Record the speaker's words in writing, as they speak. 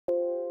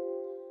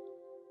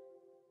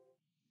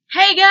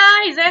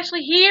guys,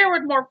 Ashley here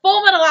with more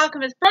Full Metal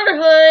Alchemist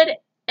Brotherhood,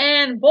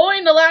 and boy,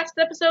 in the last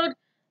episode,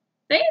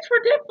 things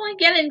were definitely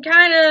getting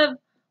kind of,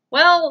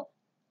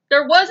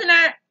 there was an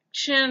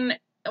action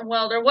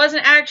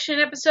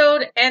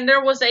episode, and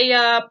there was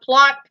a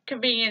plot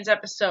convenience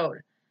episode.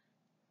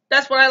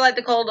 That's what I like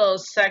to call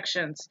those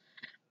sections.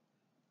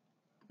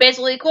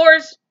 Basically, of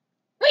course,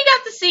 we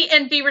got to see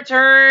Envy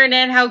return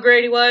and how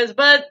great he was,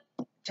 but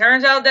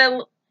turns out that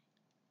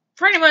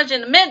pretty much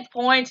in the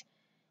midpoint,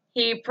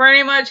 he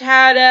pretty much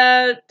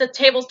had the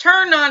tables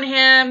turned on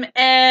him,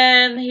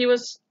 and he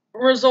was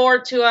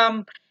resort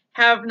to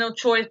have no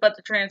choice but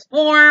to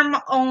transform,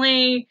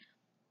 only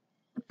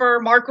for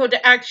Marco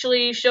to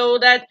actually show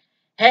that,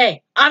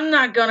 hey, I'm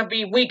not gonna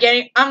be weak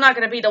I'm not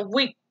gonna be the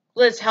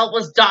weakless,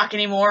 helpless Doc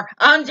anymore.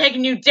 I'm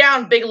taking you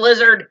down, big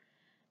lizard.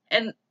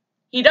 And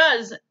he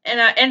does, and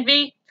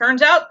Envy,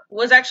 turns out,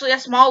 was actually a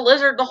small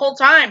lizard the whole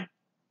time.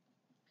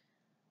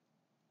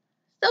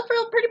 Still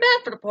feel pretty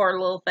bad for the poor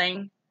little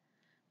thing.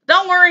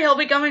 Don't worry, he'll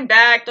be coming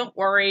back, don't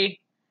worry.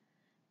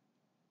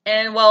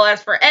 And, well,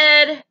 as for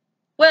Ed,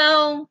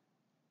 well,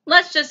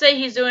 let's just say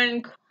he's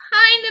doing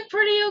kind of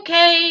pretty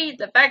okay.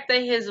 The fact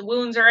that his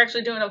wounds are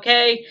actually doing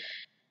okay.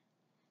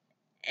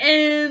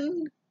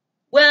 And,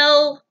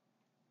 well,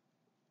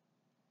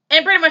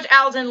 and pretty much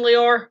Al's in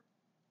Lior,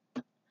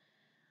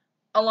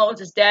 along with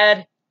his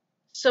dad.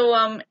 So,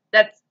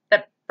 that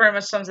pretty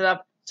much sums it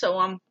up. So,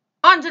 on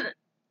to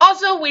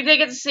also, we did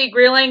get to see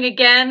Greeling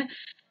again,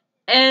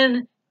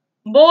 and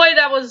boy,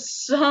 that was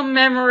some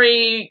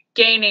memory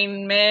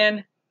gaining,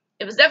 man.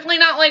 It was definitely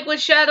not like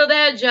with Shadow the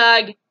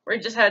Hedgehog, where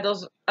he just had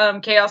those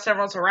Chaos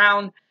Emeralds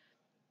around.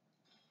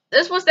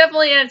 This was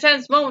definitely an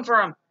intense moment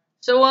for him.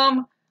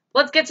 So,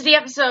 let's get to the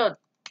episode.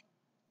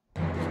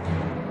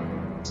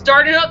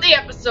 Starting out the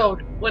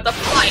episode with a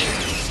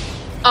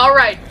fight.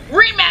 Alright,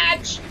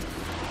 rematch!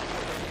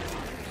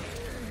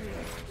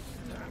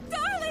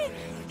 Darling!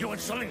 You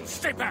and Celine,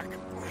 stay back!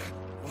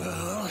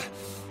 Well,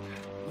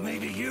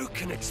 maybe you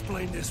can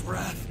explain this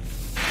wrath.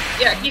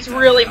 Yeah, he's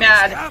really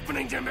mad. What's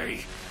happening to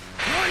me?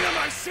 Why am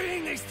I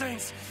seeing these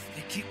things?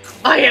 They keep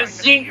I have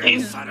seen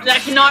things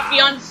that cannot be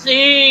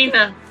unseen.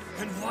 And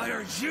why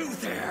are you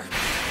there?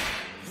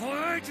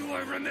 Why do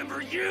I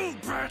remember you,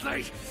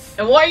 Bradley?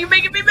 And why are you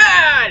making me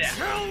mad?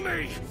 Tell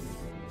me!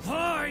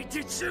 Why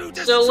did you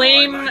destroy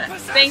Salim my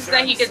thinks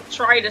that he possessions? could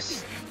try to...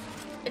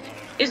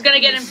 He's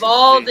gonna get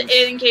involved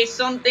in case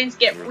some things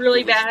get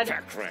really bad.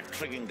 Pack rat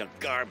clinging to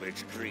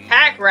garbage grease.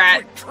 Pack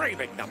rat?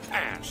 Craving the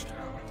past.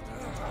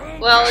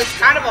 Well, it's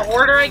kind of a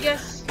hoarder, I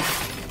guess.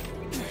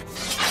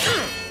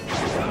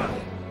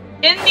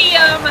 In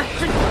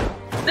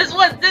the, this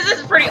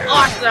is pretty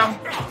awesome.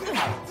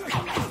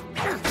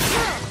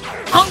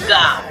 Oh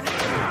god!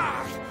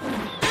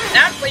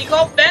 That's what you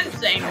call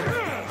fencing.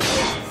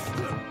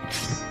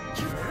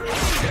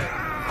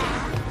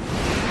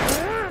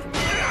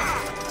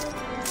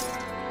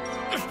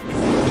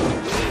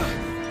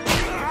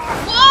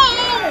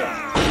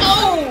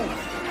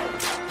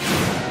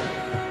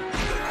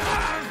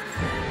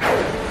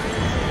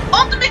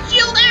 Ultimate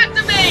shield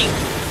activate!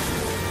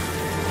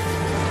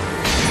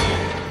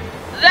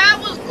 That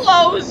was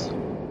close!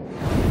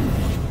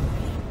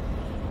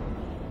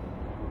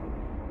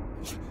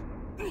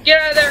 Get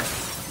out of there!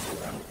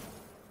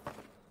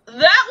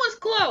 That was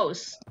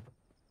close!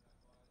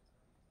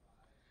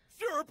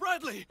 Sure,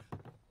 Bradley!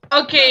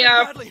 Okay,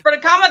 Bradley, for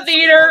the combat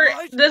theater,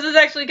 right? this is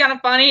actually kind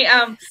of funny.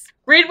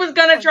 Reed was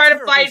gonna try to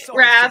fight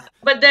Wrath,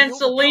 but then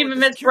Salim and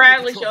Miss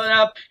Bradley showed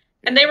up,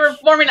 and they were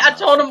forming a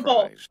totem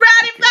pole.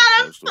 Bradley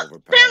found a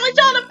family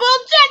totem pole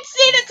jet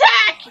seat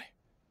attack!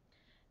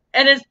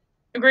 And his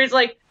Reed's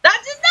like,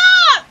 that's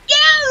enough! Get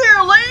out of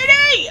here,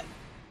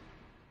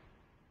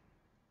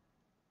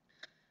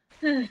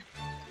 lady!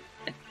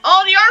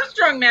 Oh, the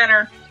Armstrong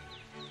Manor.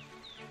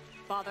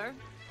 Father,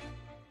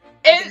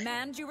 And,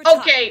 demand you retire.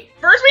 okay,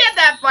 first we had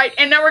that fight,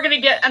 and now we're gonna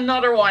get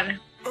another one.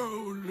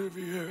 Oh,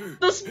 Olivier.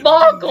 The It's been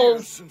sparkles.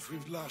 years since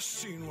we've last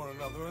seen one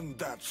another, and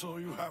that's all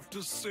you have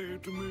to say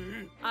to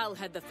me. I'll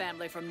head the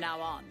family from now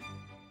on.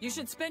 You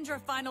should spend your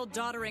final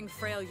doddering,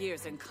 frail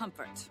years in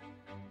comfort.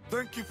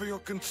 Thank you for your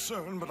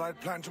concern, but I'd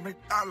plan to make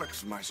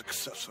Alex my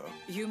successor.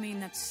 You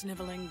mean that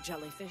sniveling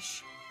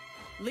jellyfish?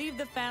 Leave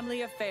the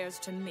family affairs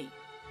to me.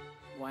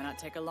 Why not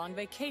take a long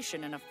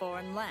vacation in a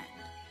foreign land?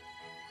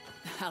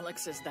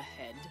 Alex is the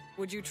head.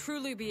 Would you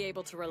truly be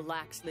able to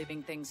relax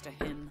leaving things to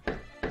him?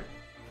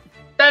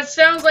 That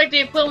sounds like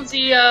the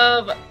equivalency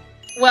of,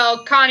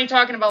 well, Connie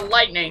talking about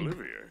lightning.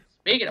 Olivier,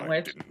 Speaking of I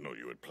which. didn't know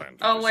you had planned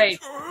to Oh, visit. wait.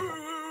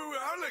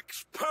 Oh,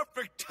 Alex,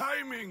 perfect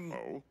timing.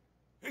 Oh?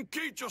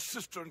 Engage your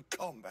sister in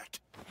combat.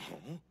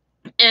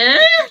 Eh?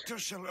 Victor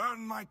shall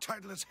earn my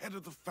title as head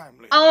of the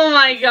family. Oh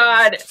my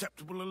god.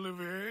 Acceptable,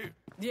 Olivier?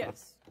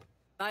 Yes.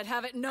 I'd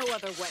have it no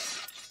other way.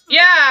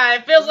 Yeah,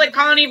 it feels like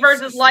Connie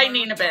versus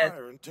Lightning a bit.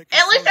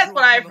 At least that's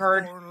what I've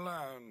heard.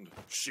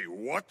 She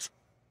what?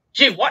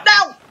 Gee, what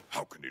now?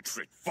 How can you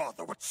treat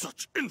father with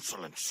such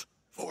insolence?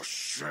 For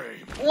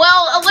shame.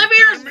 Well,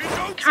 Olivia's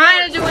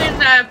kind of doing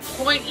that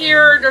point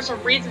here. There's a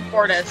reason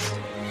for this.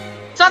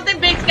 Something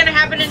big's gonna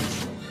happen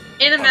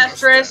in a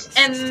mattress,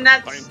 and I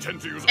that's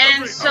intend to use and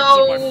every ounce of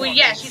my so body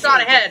yeah, she thought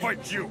to ahead.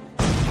 fight you.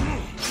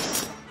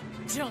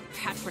 Don't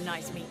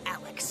patronize me,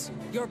 Alex.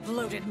 Your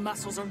bloated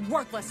muscles are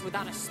worthless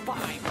without a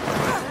spine.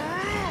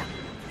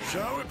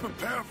 Shall we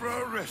prepare for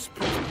a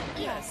respite?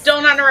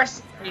 Don't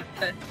underestimate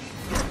the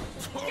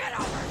Get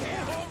over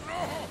here!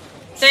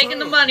 taking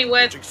the money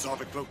with. Which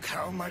exotic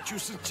locale might you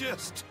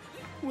suggest?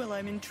 Well,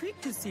 I'm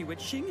intrigued to see what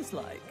Xing is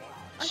like.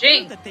 I Xing.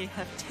 heard that they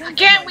have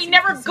Again, we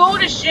never go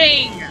to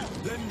Shing.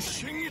 Then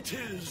Xing it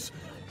is.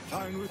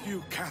 Fine with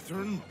you,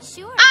 Catherine.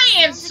 Sure. I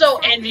am sounds so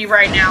exciting. envy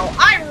right now.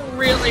 I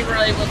really,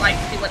 really would like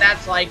to see what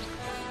that's like.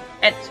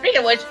 And speaking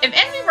of which, if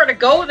Envy were to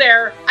go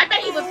there, I bet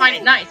he would find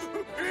it nice.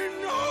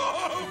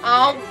 Enough!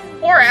 Oh,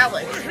 poor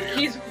Alex.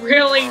 He's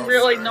really,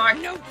 really not.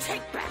 No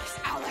take-backs,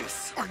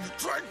 Alex! Are you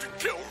trying to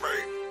kill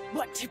me?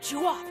 What tipped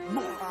you off,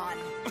 moron?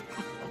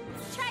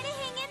 Try to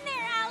hang in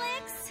there,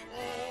 Alex.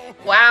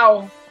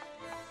 Wow.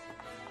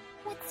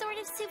 What sort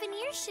of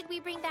souvenirs should we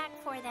bring back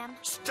for them?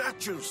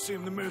 Statues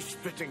seem the most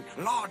fitting.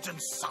 Large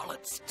and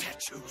solid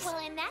statues. Well,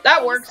 in that That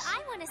case, works. I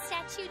want a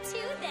statue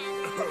too, then.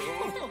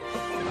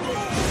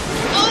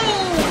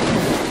 Oh!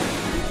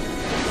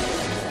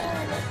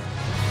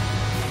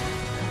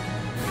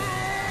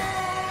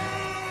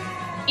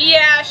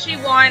 Yeah, she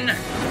won.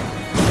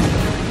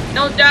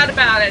 No doubt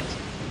about it.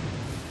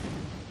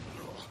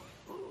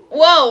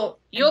 Whoa,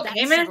 you And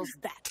okay, that man? settles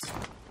that.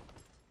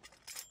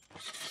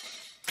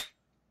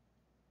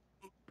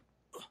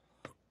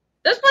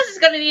 This place is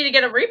gonna need to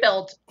get a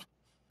rebuild.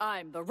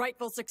 I'm the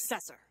rightful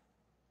successor.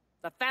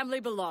 The family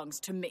belongs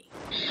to me.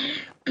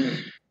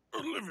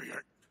 Olivier,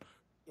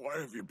 why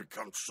have you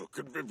become so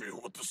convivial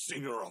with the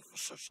senior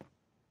officers?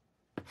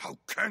 How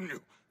can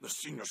you? The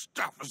senior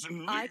staff is in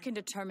league. I can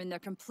determine their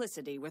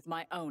complicity with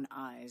my own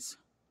eyes.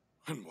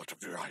 And what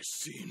have your eyes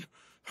seen?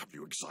 Have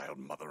you exiled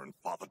mother and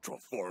father to a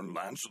foreign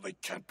land so they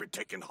can't be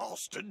taken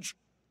hostage?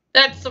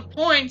 That's the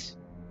point.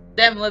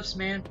 Them lips,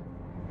 man.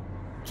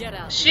 Get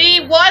out. She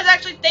loser. was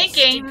actually Stink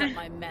thinking. up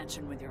my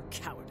mansion with your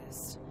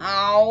cowardice.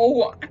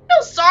 Oh, I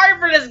feel sorry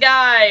for this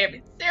guy. I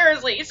mean,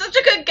 seriously, he's such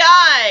a good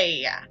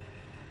guy.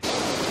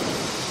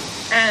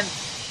 And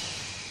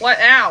what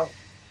now?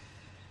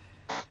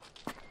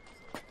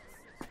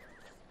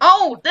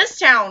 Oh, this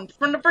town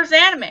from the first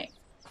anime.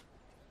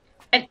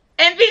 And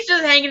Envy's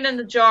just hanging in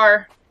the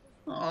jar.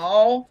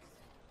 Oh.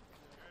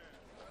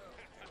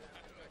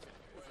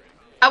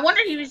 I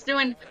wonder if he was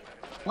doing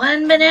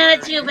 1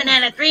 banana, 2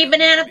 banana, 3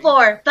 banana,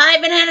 4,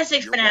 5 banana,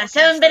 6 banana,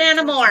 7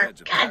 banana more.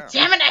 God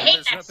damn it, I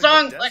hate that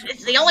song, but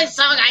it's the only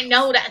song I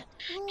know that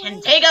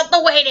can take out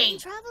the waiting. I'm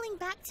traveling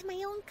back to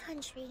my own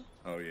country.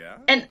 Oh yeah?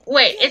 And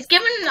wait, it's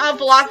given a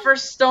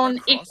Philosopher's Stone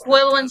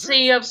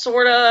equivalency of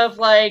sort of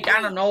like,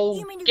 I don't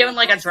know, given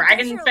like a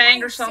dragon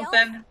fang or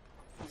something.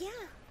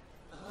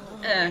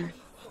 Yeah.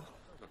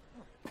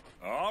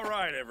 All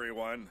right,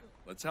 everyone.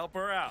 Let's help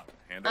her out.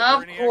 Hand Of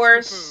over any extra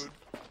course. food.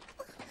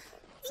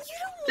 You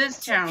don't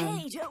This town.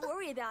 Hey, don't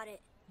worry about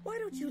it. Why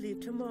don't you leave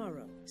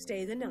tomorrow?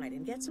 Stay the night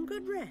and get some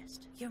good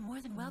rest. You're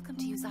more than welcome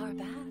to use our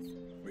bath.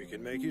 We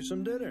can make you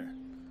some dinner.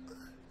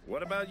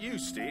 What about you,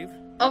 Steve?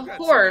 Of You've got some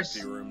course.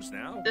 empty rooms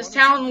now. This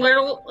Why don't town you-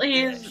 literally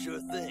is. Sure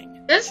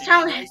thing. This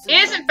town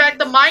is in fact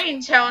the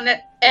mining town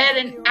that Ed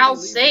and Al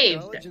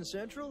saved.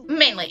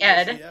 Mainly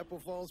Ed.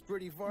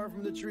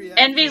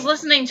 Envy's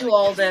listening to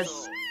all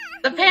this.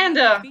 The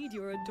panda. Feed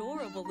your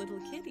adorable little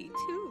kitty,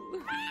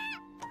 too.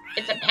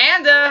 It's a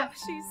panda.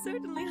 She's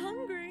certainly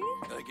hungry.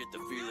 I get the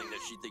feeling that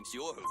she thinks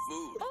you're her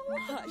food. Oh,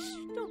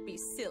 hush. Don't be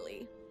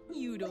silly.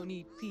 You don't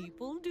eat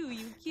people, do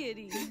you,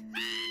 kitty?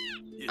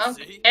 You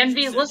Okay, see?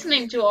 Envy's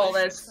listening to all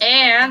this,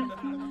 and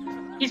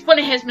he's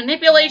putting his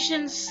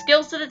manipulation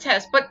skills to the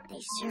test. But They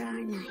sure are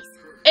nice,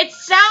 huh? it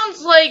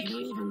sounds like You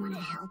don't even want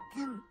to help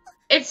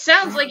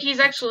them. he's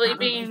actually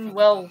being,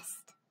 well,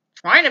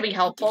 trying to be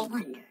helpful. I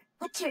wonder,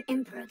 what's your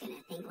emperor gonna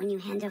think when you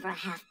hand over a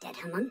half-dead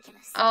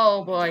homunculus?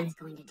 Oh boy. That's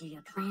going to do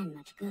your clan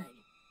much good.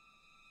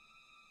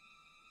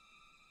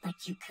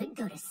 But you could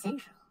go to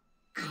Central.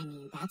 I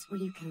mean, that's where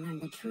you can learn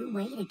the true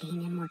way to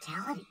gain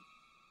immortality.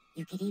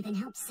 You could even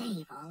help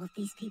save all of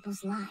these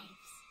people's lives.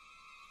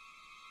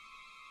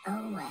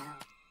 Oh well.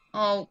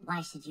 Oh,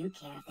 Why should you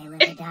care if they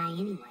live or die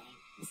anyway?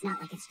 It's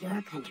not like it's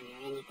your country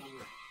or anything.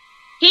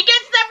 he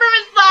gets that from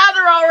his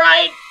father, all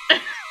right.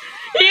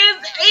 he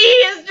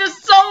is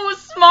just so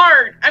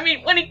smart. I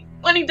mean, when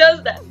he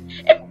does that,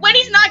 when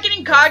he's not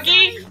getting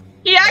cocky,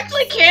 he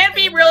actually can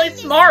be really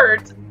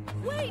smart.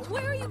 Wait,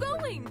 where are you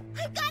going?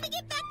 I've got to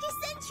get back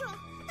to Central.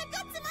 I've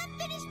got some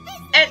unfinished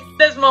business. At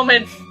this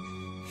moment,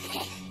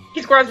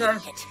 he's crossing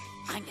arms.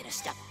 I'm gonna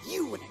stuff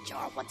you in a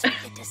jar once we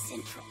get to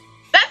Central.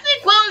 That's the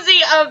equivalency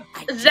I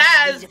of just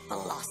Zaz. need a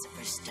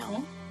Philosopher's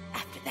Stone.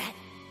 After that,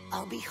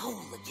 I'll be whole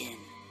again.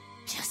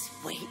 Just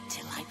wait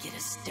till I get a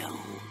stone.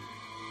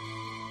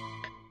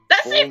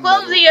 That's the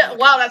equivalency of,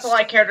 wow, that's a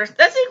lot of characters.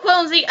 That's the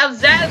equivalency of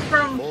Zaz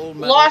from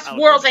Lost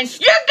World saying,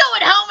 "You're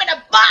going home in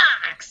a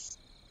box!"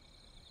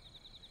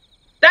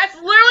 That's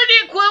literally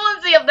the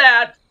equivalency of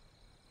that.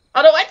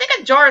 Although I think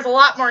a jar is a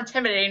lot more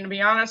intimidating, to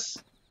be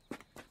honest.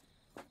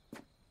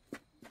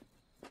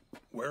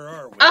 Where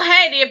are we? Oh,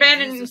 hey, the Used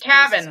abandoned this place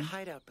as a cabin.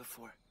 hideout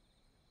before.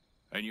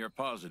 And you're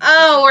positive.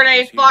 Oh, where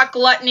they It's fought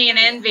gluttony and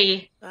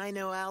envy. I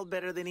know Al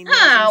better than he knows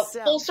Oh,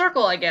 himself. full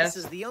circle, I guess.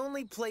 This is the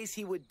only place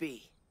he would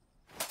be.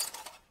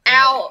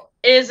 Al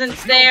isn't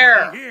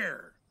there.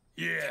 Here.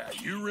 Yeah,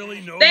 you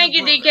really know. Thank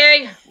you, your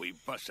brother. DK. We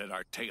busted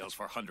our tails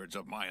for hundreds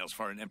of miles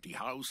for an empty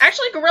house.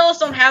 Actually, gorillas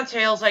don't have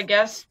tails, I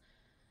guess.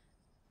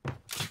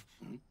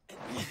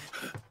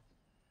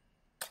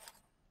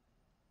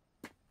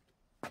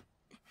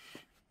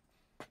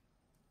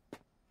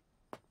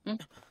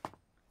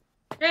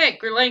 Hey,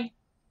 Grilling.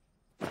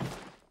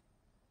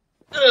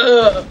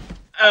 Ugh.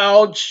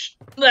 Ouch.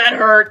 That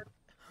hurt.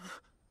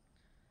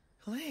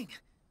 Ling.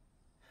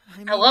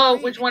 Hello,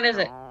 which one is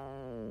it?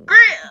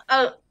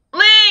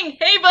 Ling!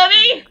 Hey,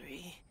 buddy!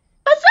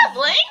 What's up,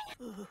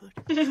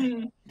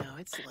 Ling? No,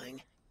 it's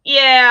Ling.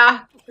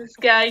 Yeah, this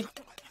guy.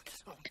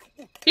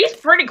 He's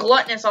pretty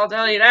gluttonous, I'll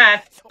tell you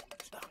that.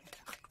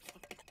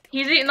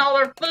 He's eating all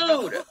their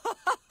food.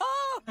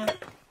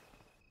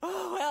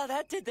 Oh, well,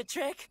 that did the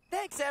trick.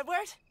 Thanks, Edward.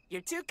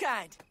 You're too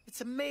kind.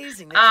 It's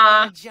amazing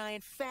that you're a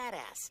giant fat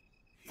ass.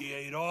 He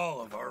ate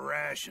all of our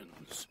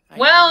rations.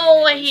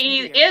 Well, he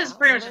is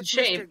pretty much in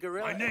shape.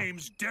 My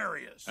name's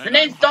Darius. The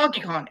name's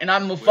Donkey Kong, and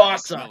I'm We're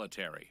Mufasa.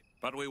 military,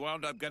 but we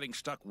wound up getting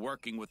stuck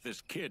working with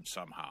this kid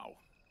somehow.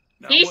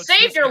 Now, He what's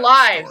saved this your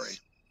guy's lives.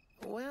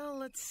 story? Well,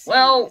 let's see.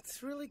 Well,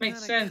 it's really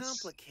makes kinda sense.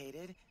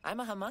 complicated. I'm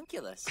a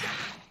homunculus.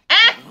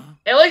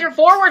 At least you're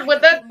forward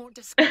with it. More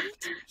discreet.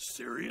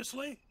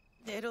 Seriously?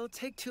 It'll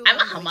take too I'm a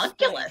long to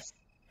homunculus. explain.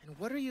 And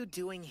what are you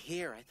doing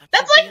here? I thought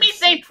That's you'd like be me in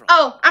saying, Central.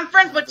 oh, I'm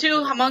friends with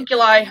two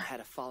homunculi. I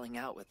had a falling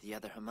out with the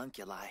other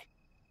homunculi,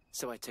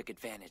 so I took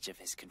advantage of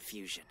his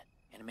confusion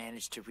and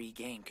managed to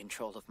regain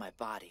control of my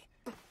body.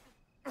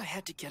 I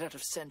had to get out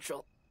of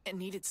Central and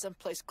needed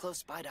someplace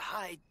close by to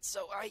hide,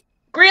 so I...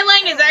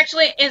 Grilling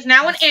is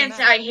now an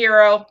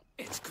anti-hero.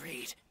 It's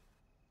greed.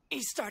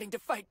 He's starting to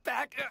fight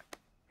back.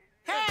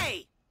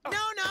 Hey! No!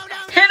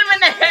 Hit him in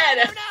the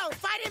head. No!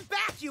 Fight him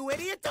back, you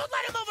idiot! Don't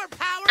let him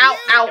overpower Ow,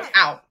 you! ow,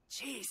 ow.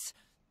 Jeez.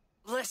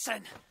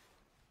 Listen.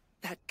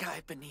 That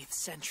guy beneath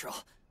Central,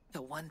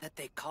 the one that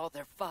they call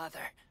their father,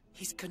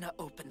 he's gonna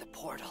open the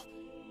portal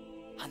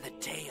on the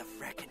day of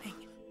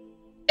reckoning.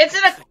 It's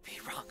an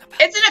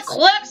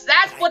eclipse.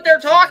 That's what they're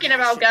talking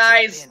about,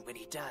 guys. When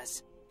he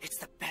does, it's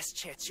the best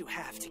chance you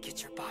have to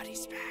get your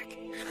bodies back.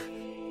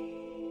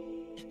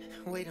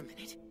 Wait a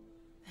minute.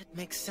 That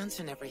makes sense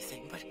and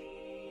everything, but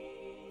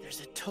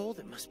there's a toll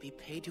that must be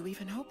paid to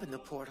even open the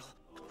portal.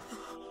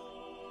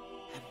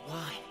 And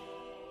why?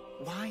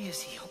 Why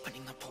is he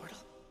opening the portal?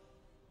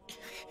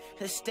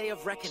 This day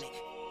of reckoning.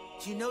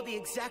 Do you know the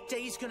exact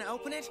day he's gonna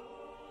open it?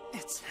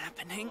 It's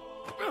happening.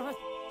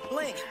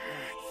 Link,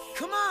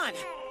 come on!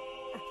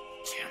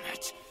 Damn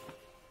it.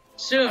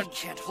 Soon. I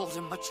can't hold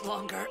him much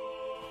longer.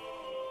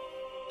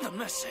 The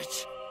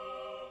message.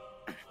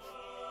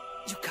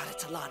 You got it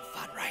to Lan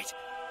Fan, right?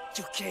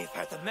 You gave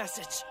her the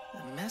message.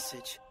 The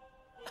message?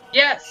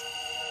 Yes.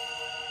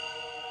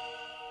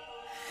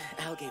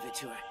 Al gave it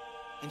to her,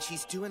 and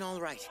she's doing all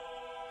right.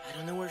 I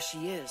don't know where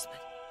she is,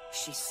 but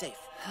she's safe.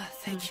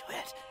 Thank you,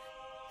 Ed.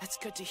 That's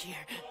good to hear.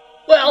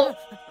 Well,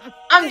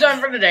 I'm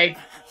done for today.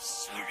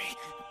 Sorry.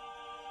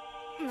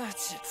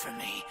 That's it for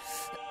me.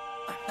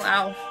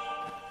 Wow.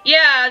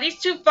 Yeah, these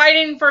two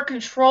fighting for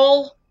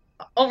control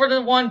over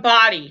the one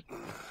body.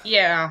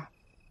 Yeah.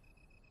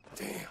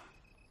 Damn.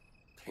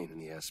 Pain in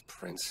the ass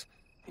prince.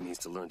 He needs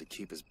to learn to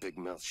keep his big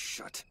mouth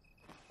shut.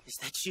 Is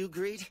that you,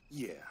 Greed?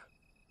 Yeah.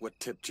 What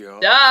tipped you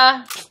off?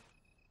 Duh.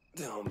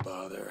 Don't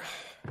bother.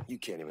 You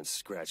can't even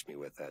scratch me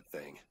with that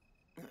thing.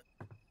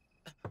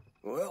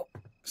 Well,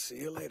 see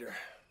you later.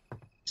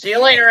 See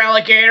you later,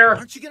 alligator.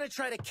 Aren't you gonna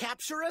try to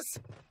capture us?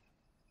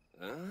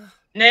 Huh?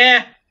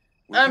 Nah.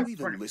 Were you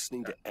even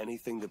listening to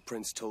anything the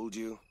prince told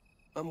you?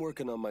 I'm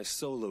working on my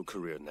solo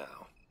career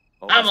now.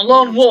 I'm a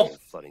lone wolf.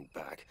 Flooding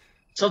back.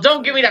 So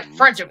don't give me that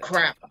friendship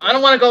crap. I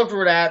don't want to go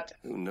through that.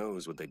 Who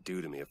knows what they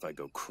do to me if I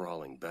go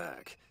crawling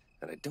back?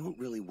 And I don't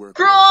really work.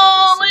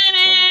 Crawling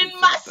in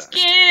my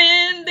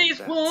skin, these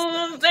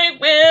wounds they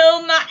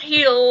will not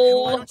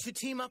heal. Why don't you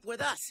team up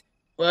with us?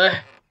 What?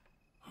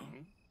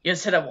 You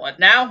said a what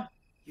now?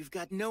 You've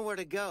got nowhere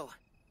to go.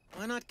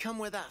 Why not come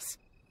with us?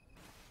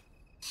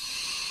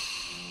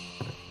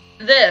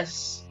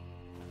 This.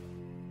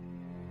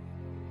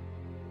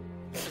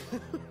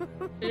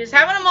 He's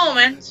having a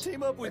moment.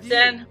 Team up with you.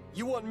 Then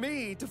you want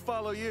me to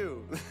follow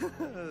you.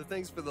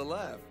 Thanks for the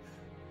laugh.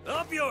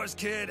 Up yours,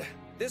 kid.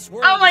 This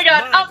world oh my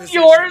god, up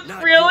position, yours?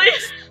 not Really?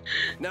 yours.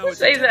 Now it's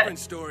Say a different that.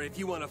 story if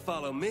you want to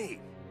follow me.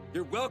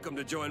 You're welcome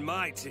to join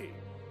my team.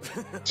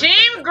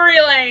 Team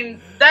Greelane.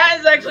 That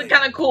is actually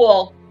kind of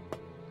cool.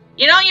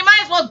 You know, you might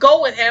as well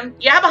go with him.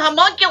 You have a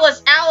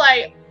homunculus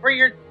ally for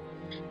your...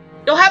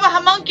 You'll have a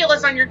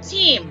homunculus on your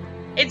team.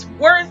 It's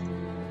worth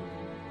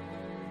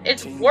to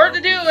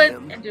do it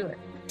and do it.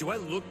 Do I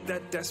look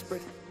that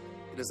desperate?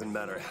 It doesn't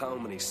matter how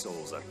many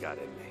souls I've got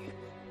in me.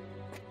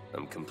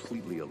 I'm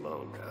completely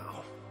alone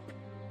now.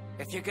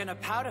 If you're gonna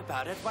pout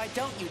about it, why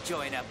don't you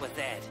join up with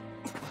Ed?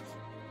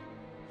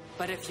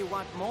 But if you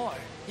want more,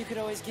 you could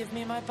always give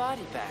me my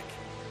body back.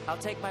 I'll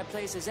take my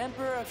place as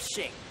Emperor of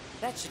Shing.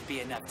 That should be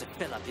enough to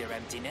fill up your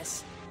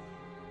emptiness.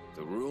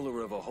 The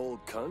ruler of a whole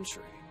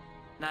country.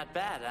 Not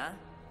bad, huh?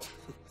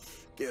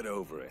 Get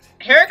over it.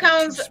 Here it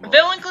comes,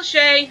 villain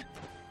cliche.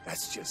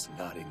 That's just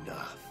not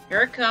enough.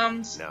 Here it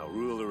comes. Now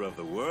ruler of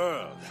the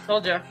world.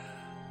 Told ya.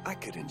 I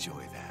could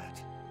enjoy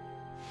that.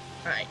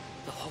 Alright.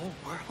 The whole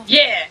world?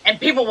 Yeah, and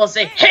people will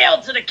say,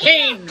 "Hail to the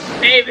king,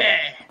 baby!"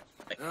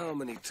 How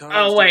many times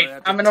Oh wait, do I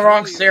have to I'm in the tell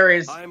wrong you?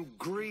 series. I'm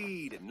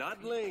Greed,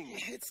 not Ling.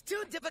 It's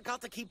too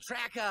difficult to keep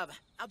track of.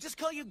 I'll just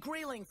call you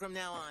Greeling from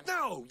now on.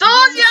 No! Told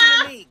Listen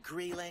ya! to me,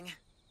 Greeling.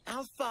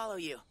 I'll follow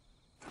you.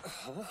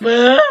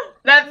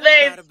 That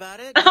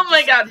face. Oh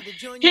my god.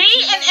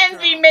 He and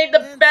Envy made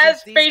the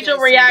best facial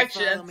Follow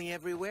reaction. me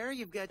everywhere.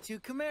 You've got 2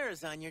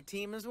 chimeras on your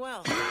team as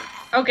well.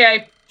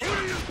 Okay.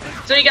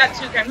 So you got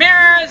 2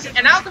 chimeras,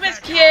 an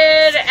alchemist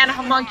kid, and a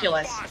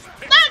homunculus.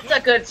 That's a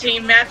good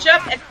team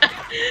matchup.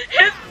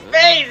 His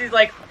face, he's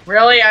like,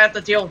 really? I have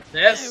to deal with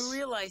this? I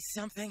realized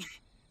something.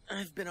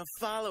 I've been a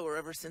follower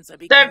ever since I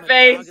became That a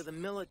face. dog of the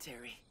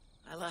military.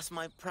 I lost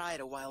my pride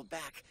a while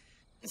back,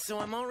 so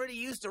I'm already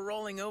used to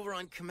rolling over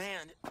on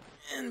command.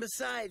 And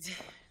besides,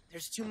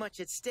 there's too much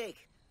at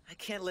stake. I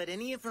can't let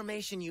any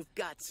information you've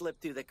got slip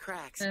through the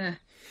cracks. I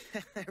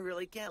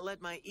really can't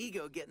let my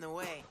ego get in the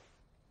way.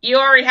 You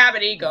already have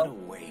an ego. What a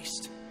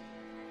waste.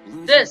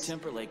 Lose This. your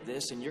temper like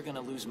this, and you're gonna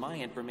lose my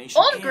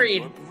information All and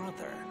agreed. your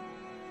brother.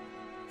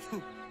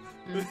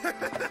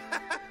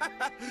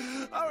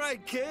 All right,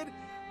 kid.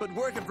 But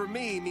working for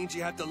me means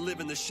you have to live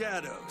in the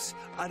shadows.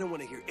 I don't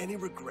want to hear any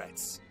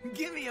regrets.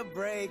 Give me a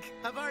break.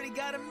 I've already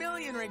got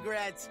 1,000,000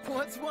 regrets.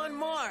 What's one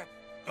more?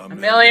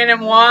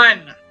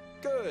 1,000,001.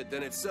 Good,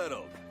 then it's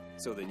settled.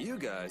 So then you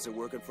guys are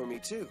working for me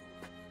too.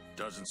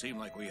 Doesn't seem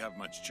like we have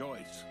much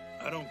choice.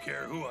 I don't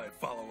care who I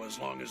follow as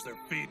long as they're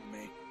feeding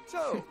me.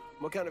 So,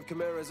 what kind of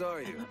chimeras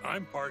are you?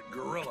 I'm part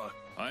gorilla.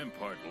 I'm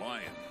part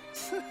lion.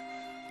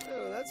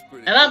 Oh, that's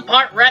pretty And I'm cool.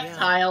 part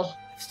reptile.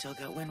 I've still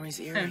got Winry's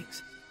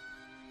earrings.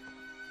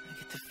 I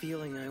get the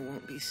feeling I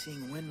won't be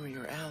seeing Winry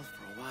or Al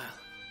for a while.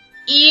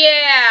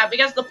 Yeah,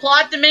 because the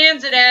plot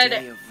demands it, Day Ed.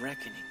 of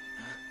reckoning.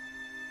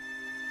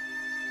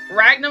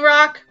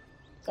 Ragnarok?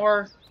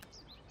 Or...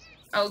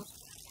 Oh.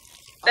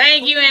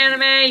 Thank you,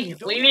 anime.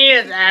 We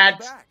needed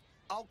that.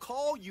 I'll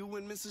call you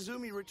when Mrs.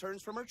 Umi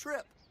returns from her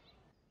trip.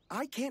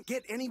 I can't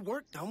get any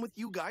work done with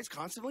you guys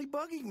constantly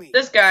bugging me.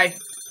 This guy.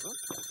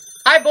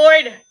 Hi,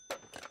 Boyd.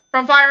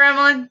 From Fire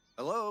Emblem.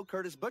 Hello,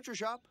 Curtis Butcher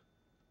Shop.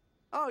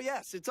 Oh,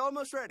 yes, it's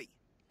almost ready.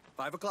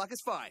 5 o'clock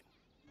is fine.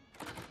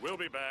 We'll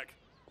be back.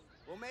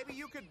 Well, maybe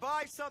you could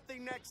buy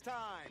something next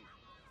time.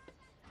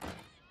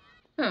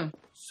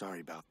 Sorry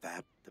about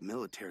that. The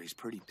military's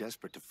pretty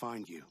desperate to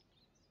find you.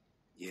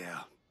 Yeah.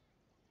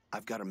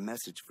 I've got a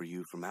message for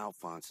you from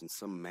Alphonse and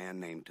some man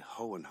named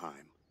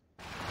Hohenheim.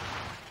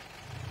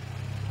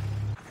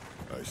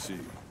 I see.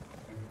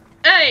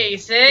 Hey,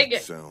 Sig.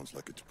 That sounds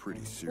like it's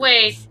pretty serious.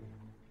 Wait.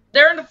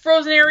 They're in the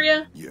frozen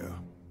area? Yeah,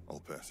 I'll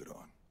pass it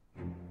on.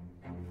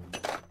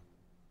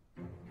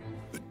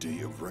 The Day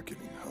of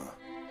Reckoning, huh?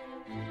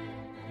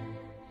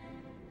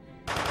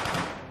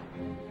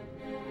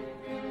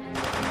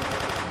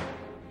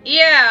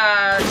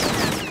 Yeah.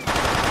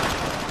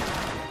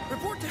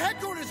 Report to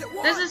headquarters at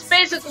once. This is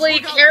basically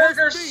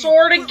characters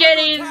sort of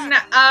getting,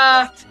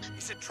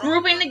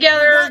 grouping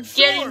together,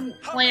 getting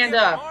planned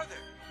up.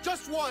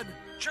 Just one.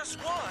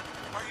 Just one?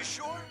 Are you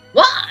sure?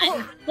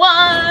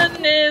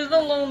 One is the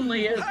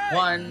loneliest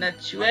one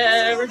that you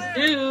ever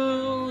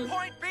do.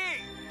 Point B.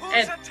 Who's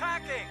And-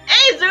 attacking?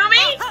 Hey,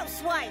 Zumi!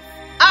 Housewife.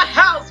 A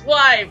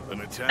housewife!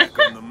 An attack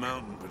on the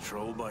mountain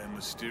patrol by a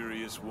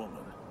mysterious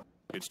woman.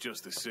 It's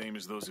just the same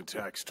as those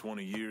attacks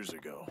 20 years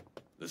ago.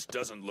 This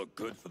doesn't look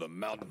good for the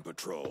mountain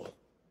patrol.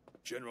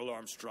 General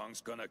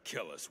Armstrong's gonna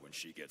kill us when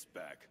she gets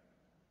back.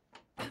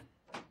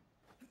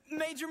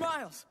 Major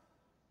Miles!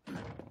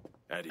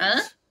 At ease.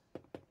 Huh?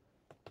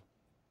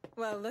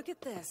 Well, look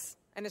at this.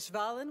 An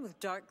Ishvalan with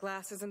dark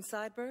glasses and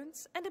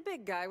sideburns, and a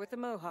big guy with a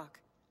mohawk.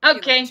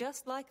 Okay. You look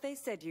just like they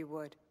said you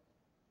would.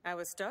 I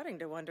was starting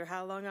to wonder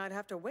how long I'd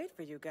have to wait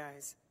for you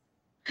guys.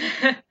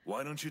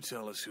 Why don't you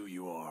tell us who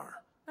you are?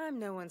 I'm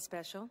no one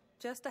special,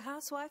 just a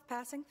housewife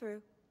passing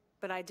through.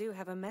 But I do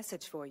have a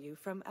message for you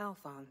from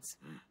Alphonse.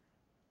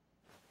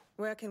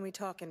 Where can we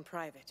talk in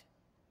private?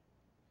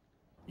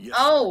 Yes,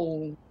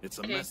 Oh. it's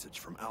a okay. message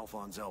from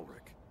Alphonse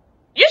Elric.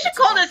 You should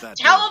call this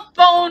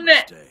telephone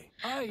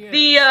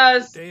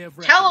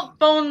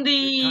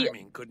the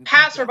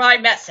passerby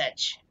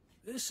message.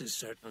 This is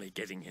certainly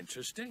getting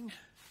interesting.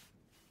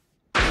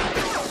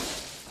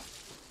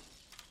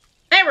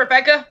 Hey,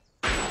 Rebecca.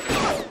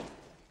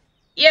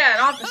 Yeah, an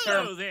officer.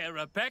 Hello there,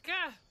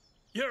 Rebecca.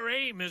 Your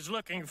aim is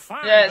looking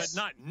fine, Yes.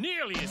 but not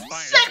nearly as fine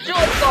Sexual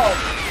as assault.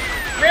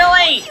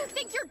 Really? What do you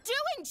think you're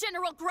doing,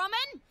 General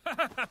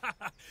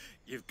Grumman?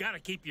 You've got to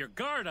keep your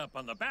guard up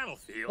on the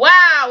battlefield.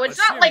 Wow, it's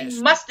But not like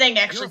seriously, Mustang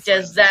actually you're does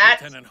friends with that.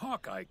 Lieutenant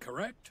Hawkeye,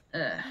 correct?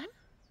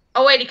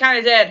 Oh wait, he kind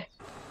of did.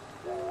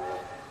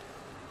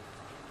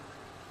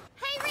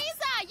 Hey,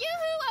 Risa,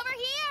 yoo-hoo over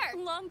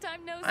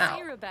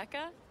see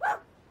Rebecca? Hey,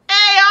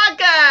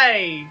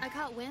 Hawkeye! I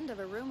caught wind of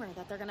a rumor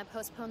that they're gonna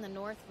postpone the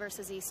North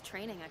versus East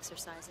training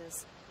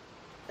exercises.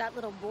 That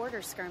little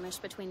border skirmish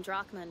between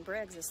Drachma and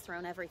Briggs has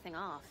thrown everything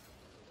off.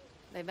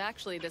 They've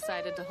actually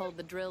decided to hold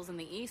the drills in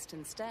the East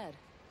instead.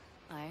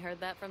 I heard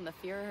that from the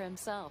Fuhrer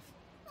himself.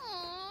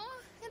 Aww,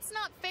 it's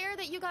not fair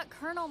that you got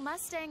Colonel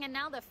Mustang and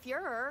now the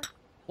Fuhrer.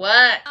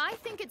 What? I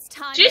think it's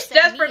time. She's to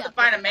set desperate me to up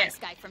find with a man. Nice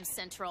guy from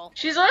Central.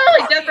 She's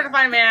literally desperate to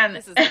find a man.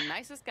 This is the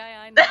nicest guy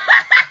I know. Hayate,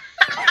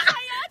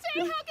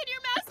 how can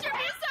your master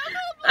be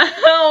so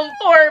helpless? Oh,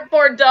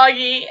 poor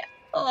doggy.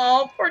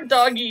 Oh, poor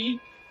doggy.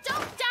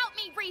 Don't doubt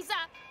me, Riza.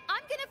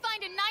 I'm gonna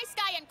find a nice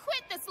guy and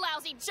quit this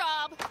lousy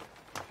job.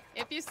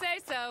 If you say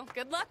so.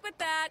 Good luck with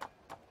that.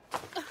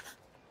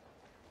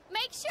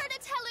 Make sure to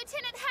tell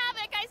Lieutenant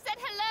Havoc I said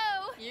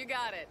hello. You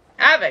got it.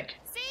 Havoc.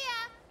 See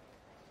ya.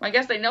 I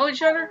guess they know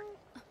each other.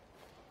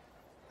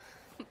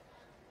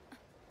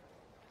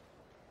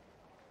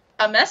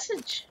 A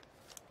message.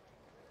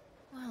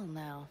 Well,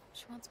 now,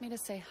 she wants me to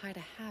say hi to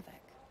Havoc.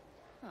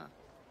 Huh.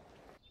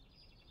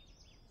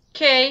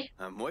 Okay.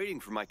 I'm waiting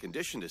for my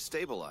condition to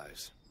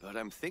stabilize, but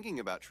I'm thinking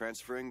about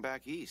transferring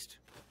back east.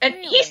 And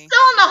Really? he's still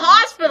in the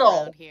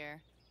hospital. Around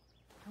here.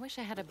 I wish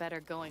I had a better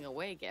going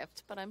away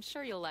gift, but I'm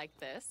sure you'll like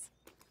this.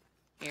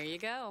 Here you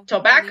go.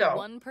 Tobacco. Only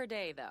one per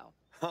day, though.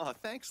 Oh,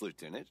 thanks,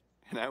 Lieutenant.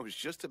 And I was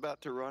just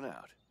about to run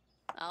out.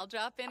 I'll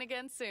drop in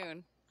again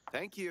soon.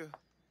 Thank you.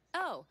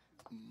 Oh,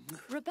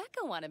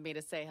 Rebecca wanted me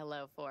to say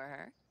hello for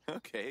her.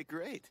 Okay,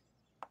 great.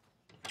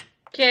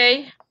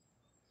 Okay.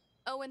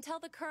 Oh, and tell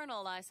the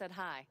Colonel I said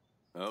hi.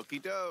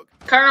 Okie doke.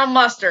 Colonel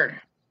Mustard.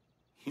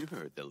 You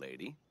heard the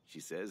lady. She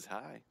says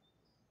hi.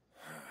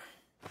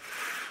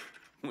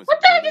 What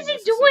the heck is he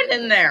doing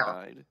in there?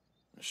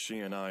 She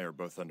and I are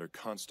both under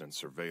constant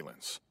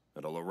surveillance.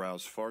 It'll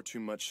arouse far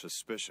too much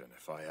suspicion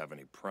if I have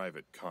any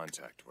private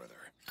contact with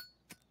her.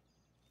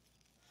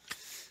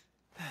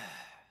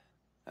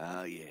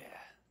 Oh, yeah.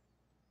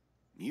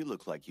 You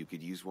look like you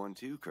could use one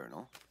too,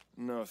 Colonel.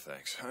 No,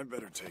 thanks. I'd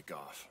better take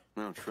off.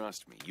 No,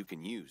 trust me. You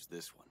can use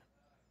this one.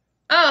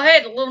 Oh,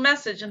 hey, the little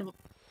message. And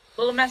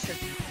little message.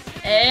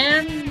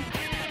 And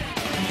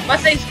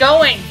Mustang's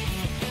going.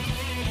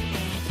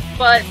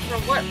 But for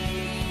what?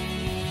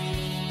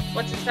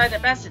 What's inside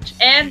that message?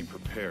 And be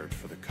prepared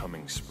for the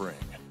coming spring,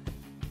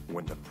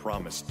 when the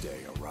promised day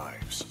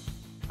arrives.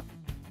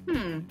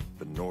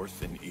 The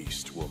North and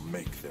East will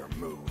make their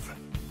move.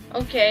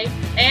 Okay,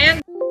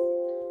 and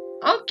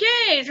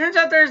okay, turns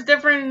out there's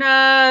different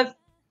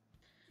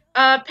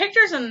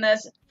pictures in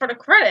this for the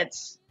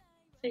credits.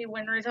 See,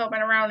 Winry's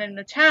helping around in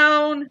the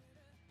town.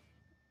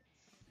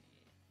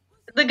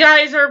 The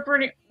guys are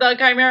the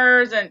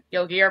Chimeras and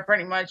Yogi are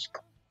pretty much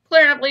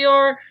clearing up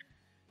Lior.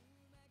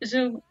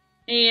 Izumi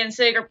and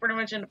Sig are pretty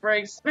much in the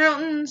Briggs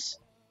Mountains.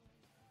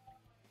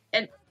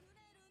 And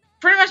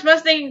pretty much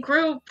Mustang and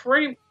crew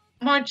pretty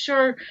much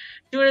are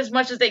doing as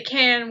much as they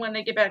can when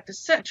they get back to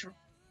Central.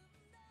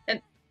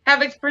 And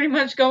Havoc's pretty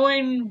much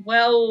going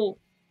well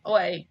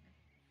away.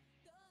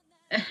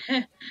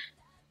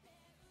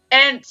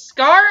 And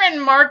Scar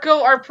and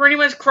Marco are pretty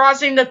much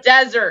crossing the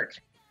desert.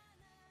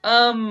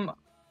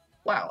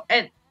 Wow.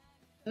 And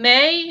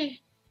May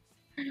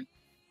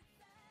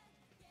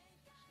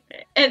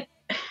and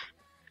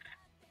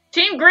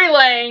Team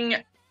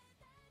Greelang,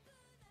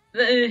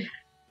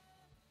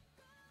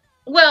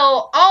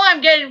 well, all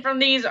I'm getting from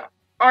these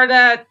are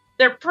that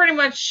they're pretty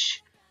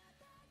much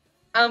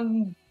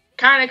kind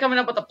of coming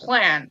up with a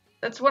plan.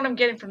 That's what I'm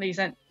getting from these.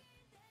 And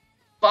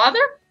Father?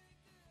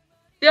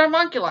 The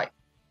homunculite.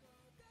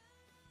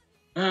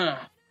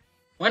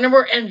 Wonder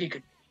where Envy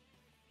could be.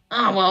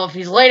 Oh, well, if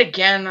he's late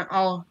again,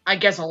 I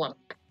guess I'll let him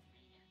go.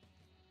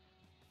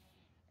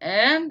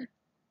 And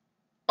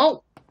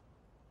oh.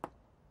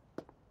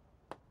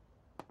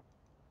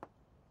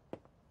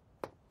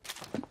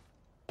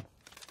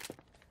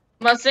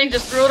 Mustang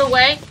just threw it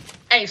away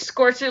and he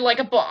scorched it like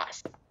a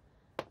boss.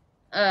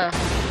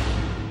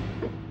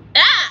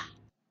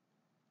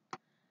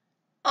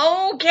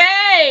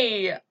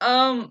 Okay.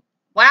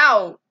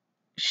 Wow.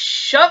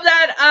 Shove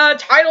that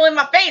title in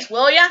my face,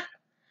 will ya?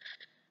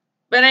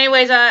 But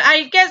anyways,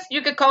 I guess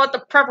you could call it the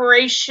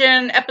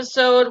preparation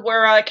episode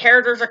where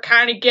characters are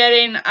kind of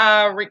getting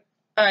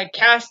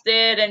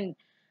casted and,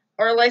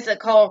 or at least I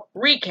call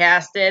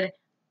recasted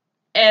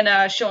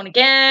and shown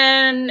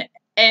again,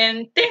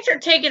 and things are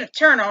taking a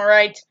turn, all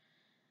right.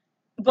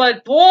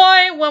 But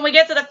boy, when we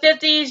get to the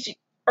 50s,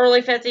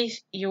 early 50s,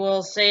 you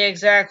will see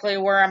exactly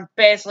where I'm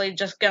basically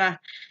just gonna.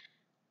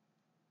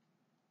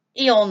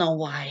 You'll know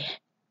why.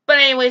 But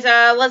anyways,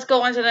 let's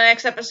go on to the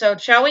next episode,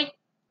 shall we?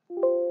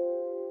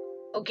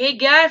 Okay,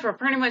 guys, we're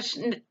pretty much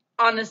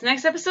on this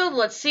next episode.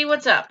 Let's see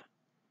what's up.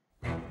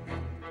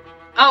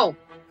 Oh,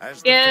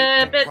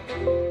 skip it.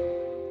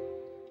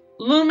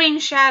 Looming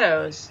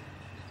Shadows.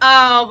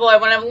 Oh boy,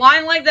 when a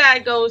line like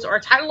that goes, or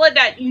a title like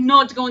that, you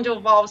know it's going to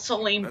involve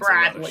Celine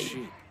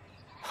Bradley.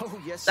 Oh,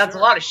 yes, That's sir.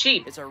 a lot of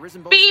sheep. It's our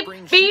Risen Bowl Beep,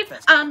 Spring beep, Sheep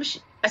Festival.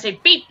 I say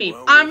beep, beep,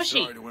 Well, I'm we're a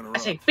sheep. sorry to I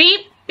interrupt. say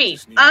beep, beep,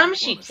 Just need I'm to a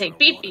sheep. plunge Say that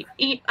beep, water. beep,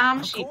 beep, I'm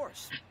a Of sheep.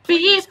 course.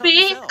 Beep,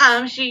 beep,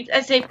 I'm a sheep.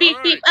 I say beep,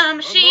 beep, I'm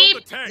a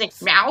sheep. Say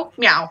meow,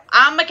 meow,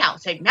 I'm a cow.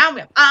 Say meow,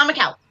 meow, I'm a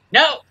cow.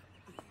 No!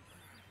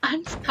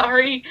 I'm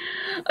sorry.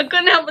 I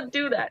couldn't help but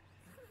do that.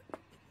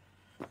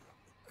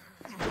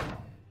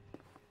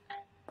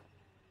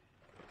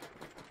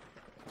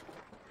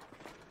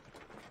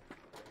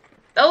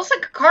 That looks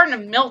like a carton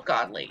of milk,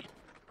 oddly.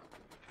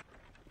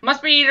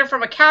 Must be either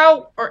from a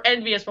cow or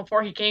envious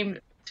before he came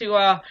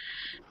to,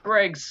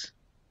 Briggs'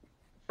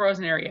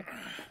 frozen area.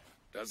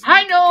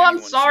 I know, I'm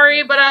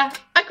sorry, but, I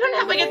couldn't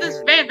help but get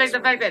this fanfic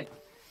affected.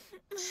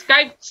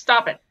 Skype,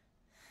 stop it.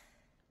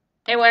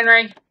 Hey,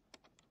 Winry.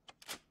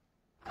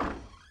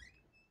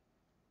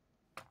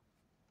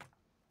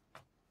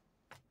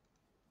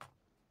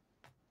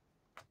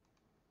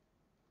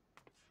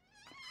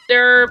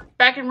 They're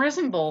back in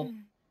Risen Bowl.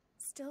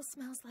 Still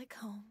smells like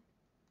home.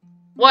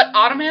 What,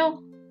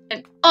 automail?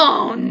 And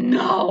oh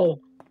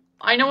no!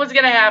 I know what's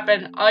gonna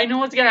happen. I know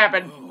what's gonna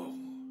happen. Oh,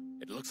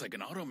 it looks like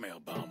an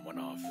automail bomb went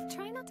off.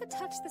 Try not to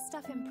touch the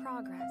stuff in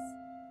progress.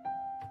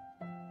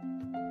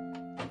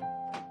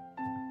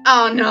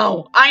 Oh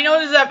no! I know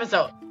this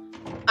episode.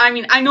 I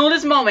mean, I know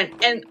this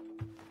moment, and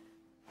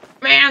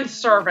man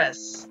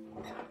service.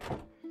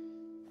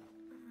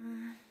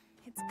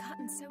 It's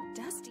gotten so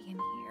dusty in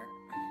here.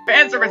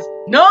 Fan service.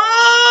 No!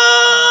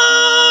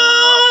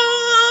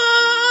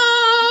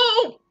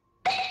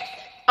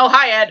 Oh,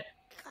 hi, Ed.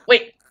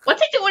 Wait,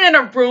 what's he doing in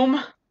a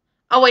room?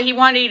 Oh, wait, he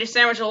wanted to eat a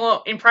sandwich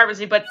alone in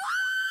privacy, but...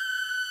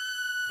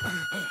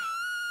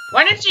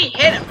 Why didn't she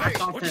hit him or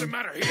something? What's the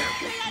matter here?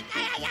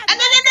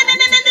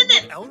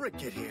 Elric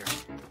get here?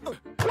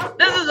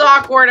 This is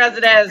awkward as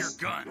it is.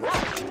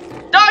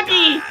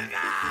 Doggy!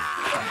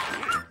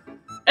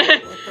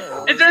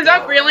 It turns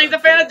out Greeling's a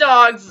fan of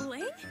dogs.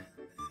 Wait,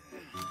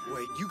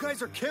 you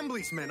guys are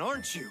Kimbley's men,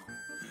 aren't you?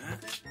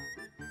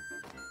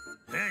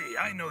 Hey,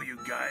 I know you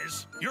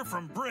guys. You're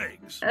from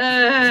Briggs. You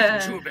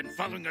have been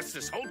following us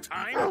this whole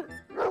time?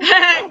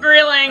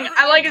 Greeling,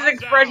 I like his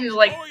expressions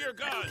like,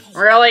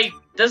 really?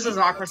 This is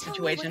an awkward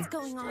situation. What's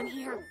going on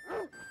here?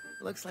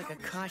 Looks like a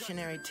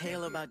cautionary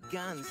tale about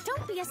guns.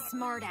 Don't be a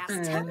smartass.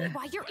 Tell me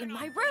why you're in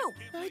my room.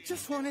 I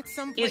just wanted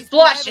someplace He's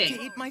blushing. private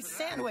to eat my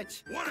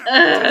sandwich. Put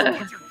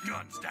your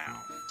guns down.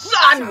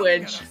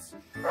 Sandwich.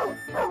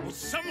 Will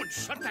someone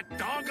shut that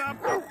dog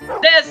up?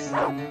 This.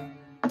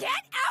 Get out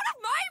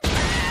of my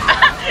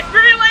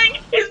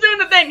Greeling, he's doing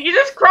the thing. He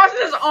just crosses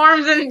his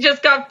arms and he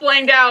just got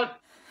flamed out.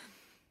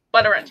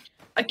 Butter wrench.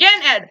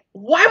 Again, Ed,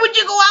 why would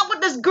you go out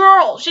with this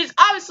girl? She's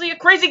obviously a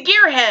crazy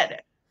gearhead.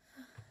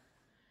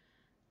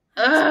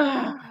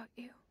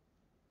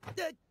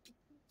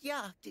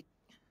 Yeah,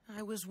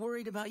 I was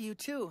worried about you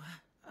too.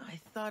 I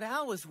thought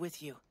Al was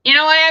with you. You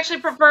know, I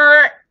actually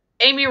prefer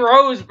Amy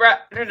Rose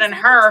rather than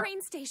her. The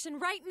train station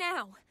right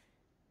now.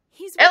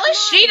 At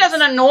least she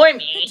doesn't annoy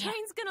me. The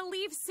train's gonna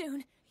leave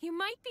soon. You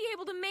might be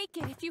able to make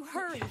it if you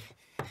hurry.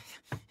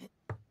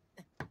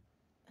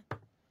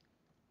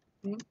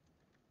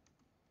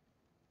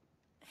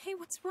 Hey,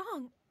 what's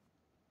wrong?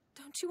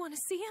 Don't you want to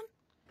see him?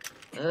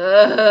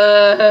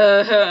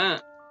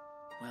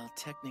 Well,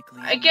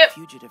 technically, I'm a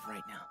fugitive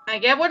right now. I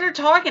get what they're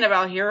talking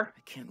about here.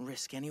 I can't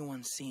risk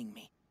anyone seeing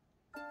me.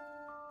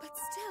 But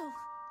still...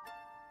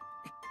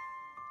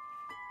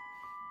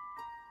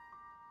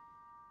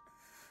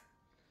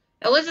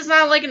 At least it's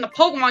not like in the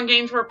Pokemon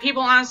games where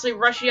people honestly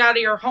rush you out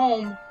of your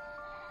home.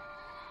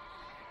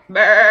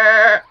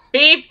 Brr.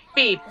 Beep,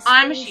 beep.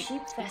 I'm a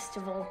sheep.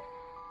 Festival.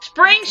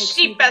 Spring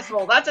Sheep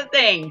Festival, that's a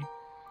thing.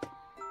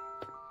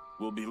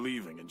 We'll be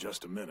leaving in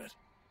just a minute.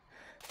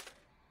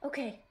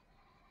 Okay.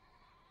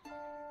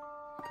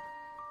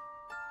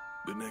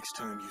 The next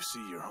time you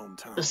see your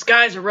hometown, The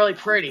skies are really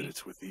pretty.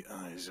 it's with the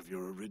eyes of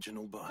your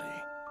original body.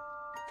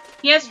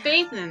 He has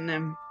faith in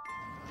them.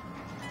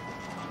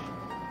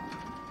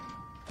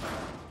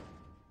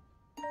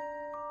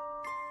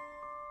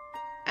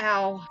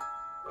 Ow.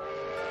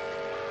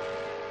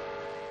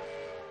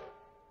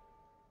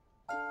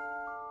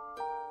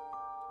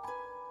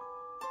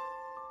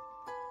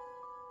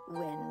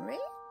 Winry?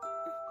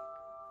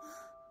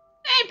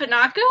 Hey,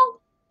 Pinocchio.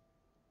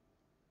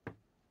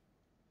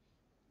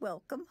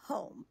 Welcome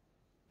home.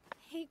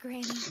 Hey,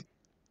 Granny.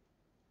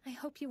 I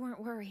hope you weren't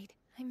worried.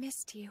 I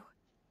missed you.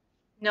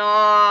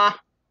 Nah.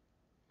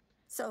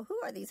 So who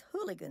are these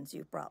hooligans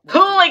you brought with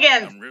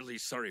Hooligans! I'm really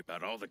sorry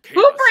about all the chaos.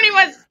 Who pretty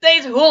much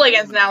stays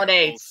hooligans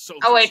nowadays?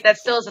 Oh wait, that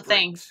still is a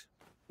thing.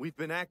 We've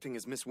been acting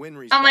as Miss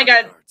Winry's Oh my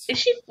god, bodyguards. is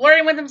she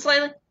flirting with him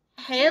slightly?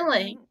 Hey,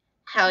 Link,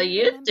 how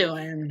you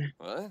doing?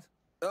 What?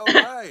 Oh,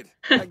 right.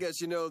 I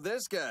guess you know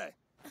this guy.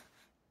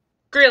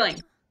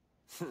 Greeling.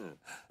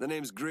 The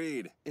name's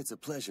Greed. It's a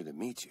pleasure to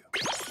meet you.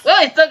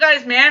 Well, he still got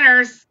his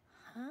manners.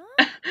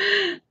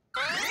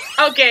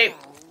 Okay.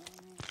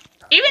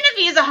 Even if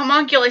he's a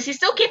homunculus, he's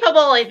still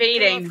capable of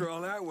evading. After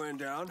all that went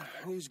down,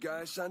 these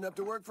guys signed up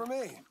to work for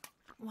me.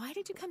 Why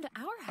did you come to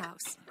our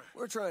house?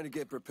 We're trying to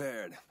get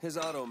prepared. His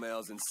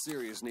automail's in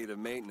serious need of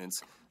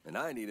maintenance, and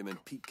I need him in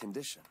peak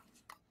condition.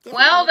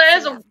 Well, that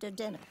is a...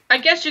 I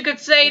guess you could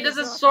say this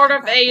is sort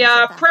of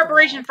a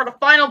preparation for the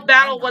final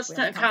battle what's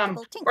to come.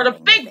 Or the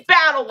big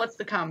battle what's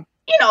to come.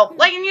 You know,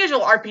 like in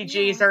usual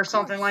RPGs or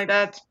something like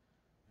that.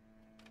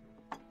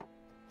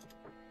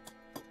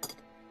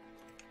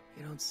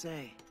 You don't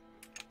say.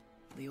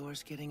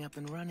 Lior's getting up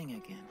and running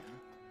again,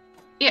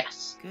 huh?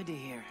 Yes. Good to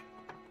hear.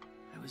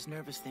 I was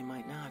nervous they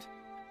might not.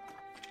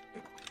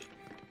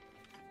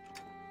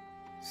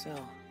 So,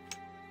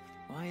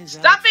 why is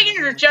that? Stop making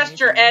your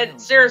gesture,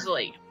 Ed.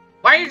 Seriously.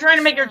 Why are you trying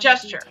to make your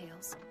gesture?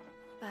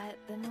 But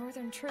the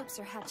northern troops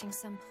are hatching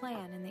some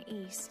plan in the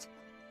east.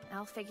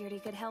 Al figured he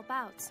could help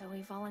out, so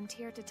he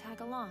volunteered to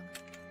tag along.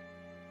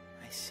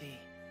 I see.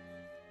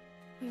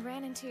 We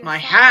ran into your my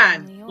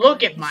hand.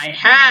 Look at my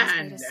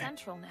hand.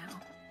 Central now.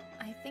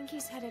 I think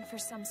he's headed for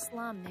some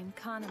slum named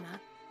Kanema.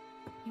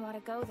 You ought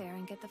to go there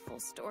and get the full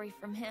story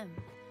from him.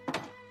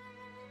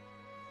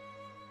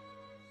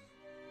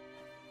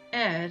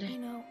 Ed. You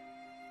know,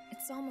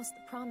 it's almost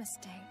the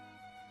promised day.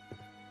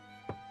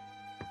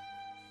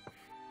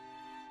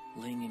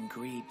 Ling and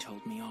Greed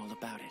told me all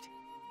about it.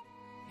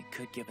 It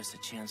could give us a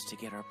chance to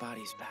get our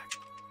bodies back,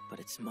 but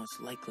it's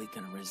most likely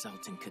going to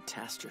result in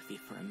catastrophe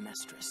for a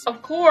mistress.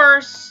 Of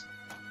course.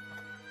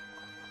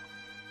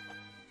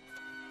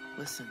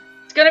 Listen.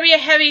 It's going to be a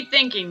heavy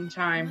thinking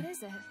time. What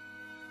is it?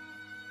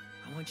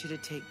 I want you to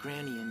take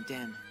Granny and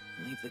Den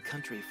and leave the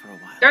country for a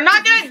while. They're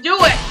not going to do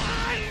it.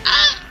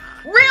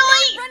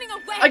 Really?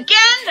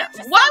 Again?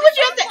 Why would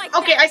you have to...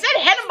 Okay, I said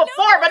hit him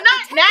before, but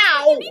not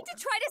now. You need to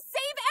try to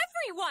save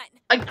everyone.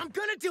 I'm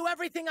gonna do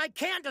everything I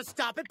can to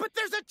stop it, but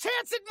there's a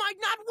chance it might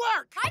not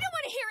work. I don't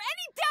want to hear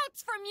any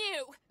doubts from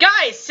you.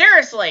 Guys,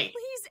 seriously.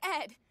 Please,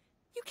 Ed.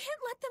 You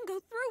can't let them go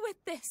through with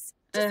this.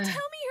 Just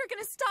tell me you're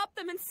gonna stop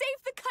them and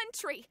save the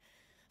country.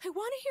 I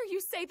want to hear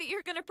you say that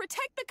you're gonna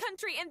protect the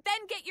country and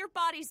then get your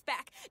bodies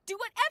back. Do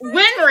whatever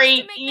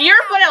Winry,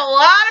 you're putting a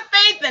lot of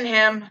faith in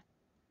him.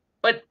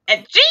 But,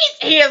 jeez,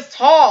 he is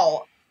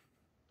tall.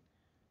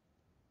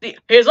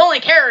 His only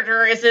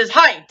character is his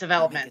height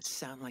development.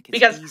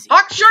 Because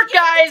Hawk's short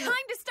guys... It's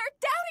time to start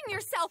doubting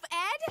yourself,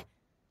 Ed.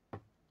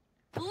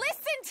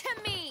 Listen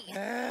to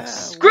me.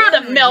 Screw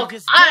the milk.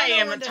 I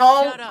am a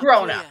tall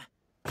grown-up.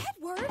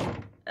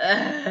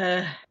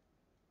 Edward.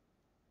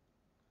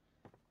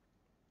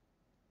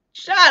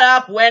 Shut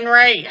up,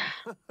 Winry.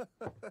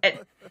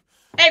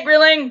 Hey,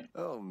 Breeling.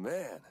 Oh,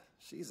 man.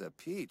 She's a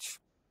peach.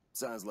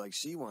 Sounds like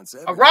she wants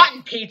a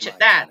rotten peach at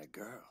that. Kind of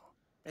girl.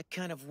 That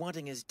kind of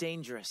wanting is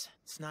dangerous.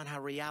 It's not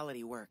how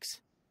reality works.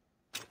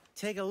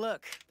 Take a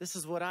look. This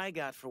is what I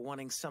got for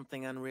wanting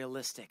something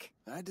unrealistic.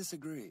 I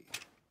disagree.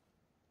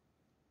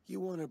 You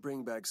want to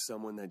bring back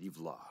someone that you've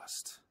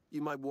lost.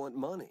 You might want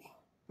money.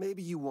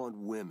 Maybe you want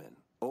women.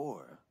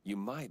 Or you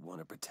might want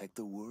to protect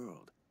the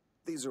world.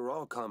 These are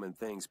all common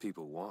things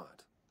people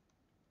want.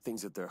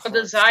 Things that their hearts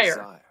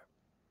desire.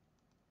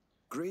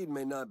 Greed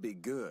may not be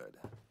good,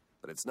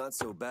 but it's not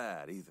so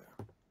bad either.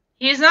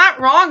 He's not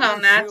wrong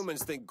on that.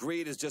 Humans think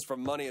greed is just for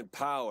money and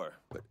power,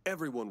 but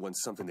everyone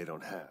wants something they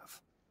don't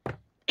have.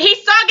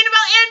 He's talking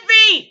about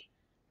envy!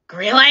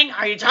 Greeling,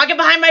 are you talking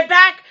behind my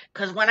back?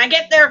 Because when I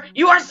get there,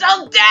 you are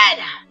so dead!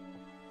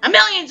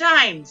 1,000,000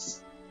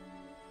 times!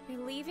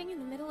 You're leaving in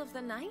the middle of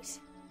the night?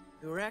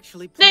 We were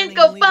actually Things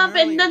go bump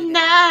in the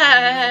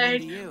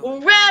night.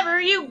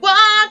 Wherever you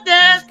want,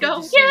 let's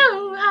go.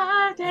 You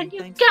are, and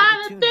you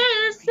got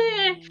this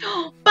in.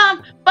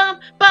 Bump,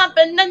 bump, bump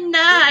in the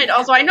night.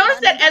 Also, I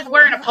noticed that Ed's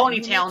wearing a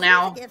ponytail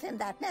now.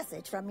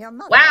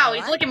 Wow,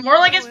 he's looking more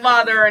like his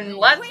father and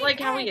less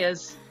like how he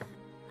is.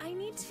 I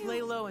need to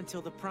lay low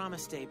until the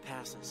promise day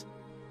passes.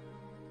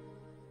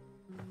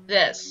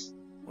 This.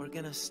 We're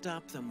gonna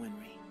stop them,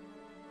 Winry.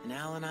 And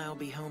Al and I'll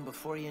be home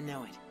before you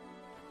know it.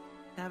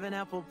 Have an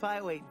apple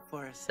pie waiting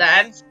for us.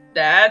 That's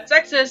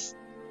sexist.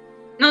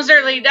 No,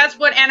 seriously, that's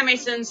what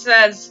Animation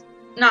says,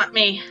 not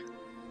me.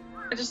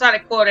 I just thought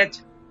I'd quote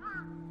it.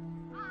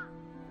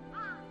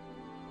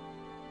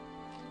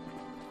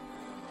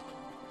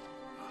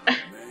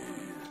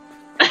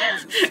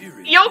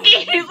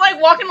 Yoki, he's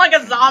like walking like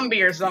a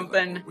zombie or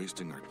something. We're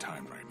wasting our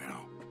time right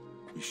now.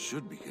 We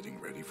should be getting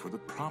ready for the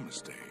promise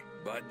day.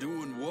 By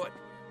doing what?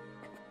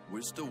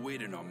 We're still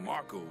waiting on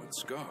Marco and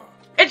Scar.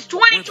 It's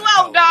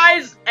 2012,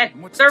 guys!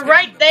 And they're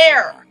right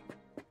there!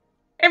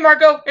 Hey,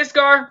 Marco. Hey,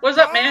 Scar. What's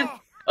up, man?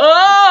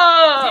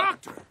 Oh!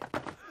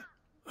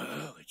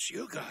 Oh, it's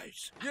you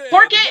guys. Yeah,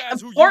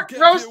 pork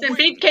roast and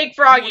beefcake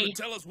froggy.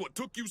 Tell us what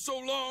took you so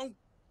long?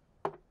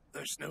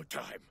 There's no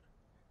time.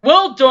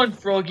 Well done,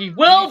 Froggy.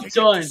 Well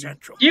done.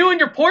 You and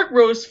your pork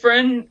roast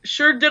friend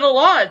sure did a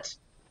lot.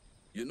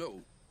 You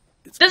know,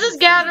 this is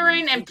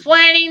gathering and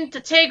planning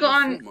to take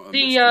on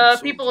the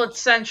people at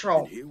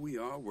Central. And here we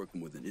are working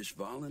with an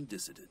Ishvalan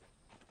dissident.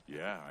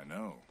 Yeah, I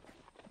know.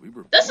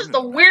 This is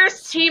the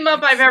weirdest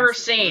team-up I've ever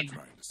seen.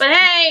 But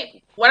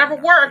hey, whatever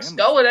works,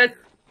 go with it.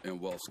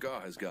 And while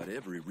Scar has got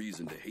every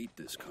reason to hate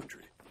this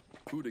country,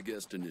 who'd have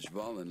guessed an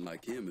Ishvalan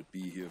like him would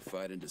be here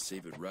fighting to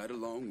save it right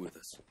along with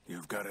us?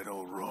 You've got it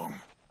all wrong.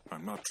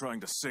 I'm not trying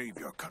to save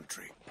your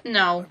country.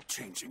 No. I'm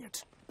changing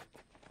it.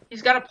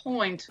 He's got a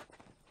point.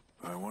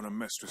 I want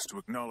Amestris to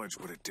acknowledge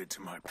what it did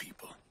to my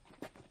people.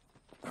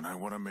 And I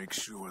want to make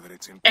sure that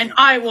it's in. And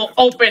I will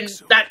open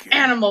that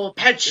animal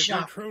pet If you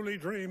shop. truly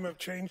dream of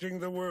changing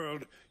the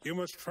world, you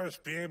must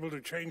first be able to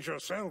change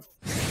yourself.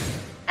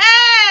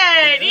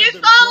 Hey, these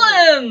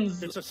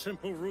Fallons! It's a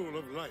simple rule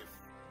of life.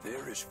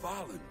 There is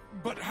Fallen.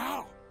 But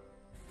how?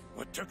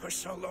 What took us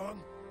so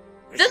long?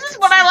 This is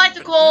what I like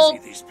to call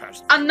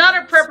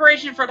another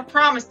preparation for the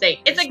promise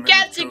date. It's a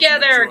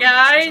get-together,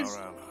 guys.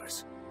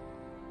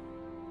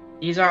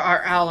 These are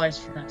our allies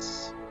for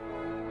this.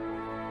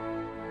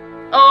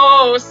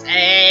 Oh,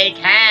 say,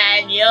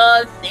 can you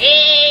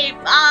see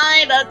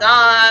by the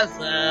dawn's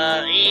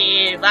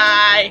early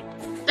light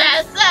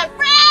that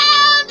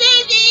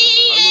surrounding the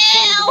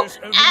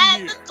at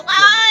the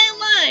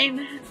twilight,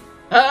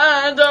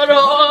 and the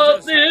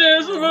north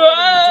is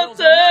rising,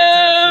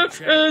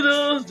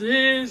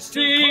 the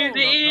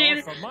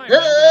destiny,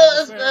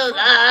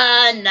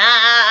 the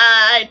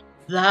night.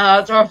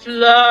 That our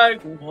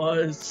flag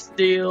was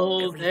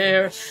still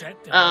there.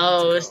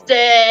 Oh,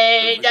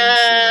 state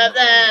of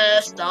the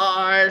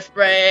stars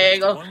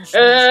sprinkle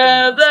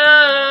in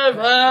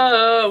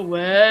the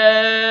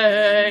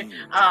way.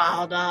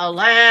 All the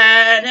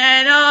land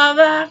and all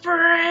the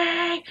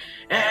free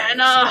and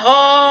the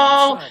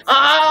whole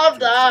of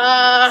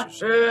the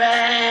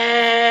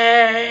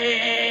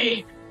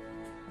way.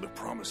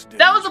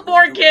 That was the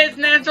Born Kids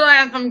National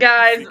Anthem,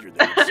 guys.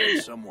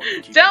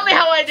 Tell me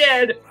how I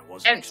did.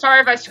 And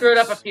sorry if I screwed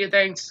up a few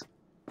things.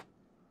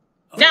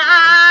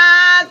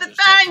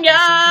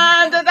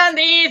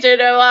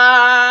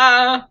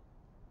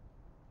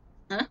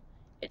 Huh?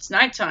 It's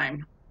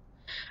nighttime.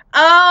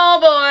 Oh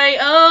boy,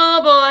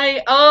 oh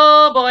boy,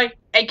 oh boy.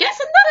 I guess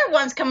another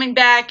one's coming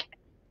back.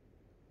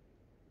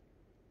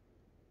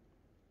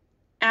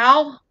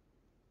 Al?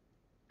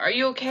 Are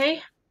you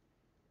okay?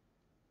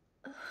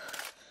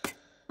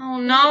 Oh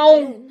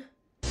no.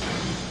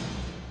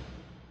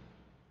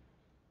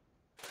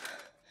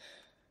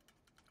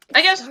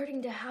 I guess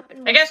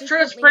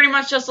Truth's pretty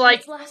much just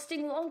like,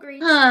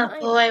 oh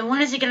boy,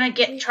 when is he gonna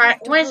get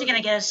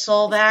his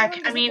soul back?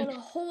 I mean,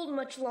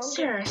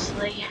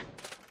 seriously.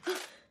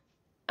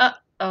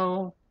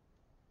 Uh-oh.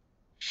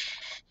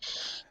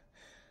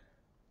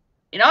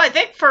 You know, I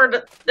think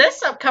for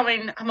this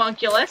upcoming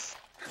homunculus.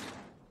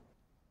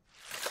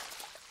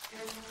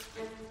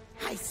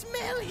 I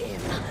smell him.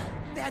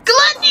 That's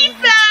Gluttony's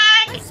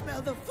back! I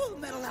smell the Full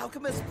Metal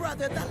Alchemist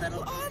brother, the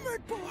little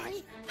armored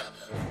boy.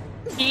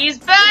 He's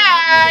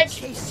back!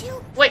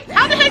 Wait,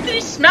 how the heck did he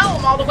smell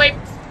him all the way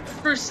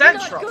through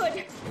Central? Not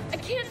good. I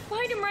can't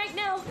find him right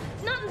now.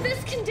 Not in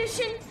this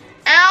condition.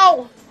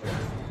 Ow!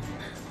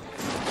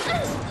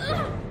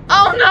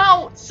 Oh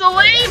no!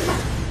 Salim!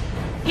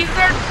 He's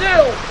there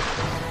too!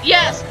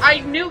 Yes, I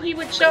knew he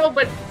would show,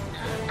 but...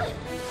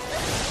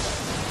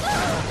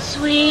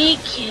 Sweet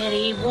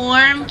kitty,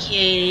 warm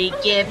kitty,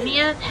 give me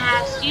a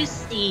pass, you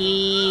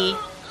see.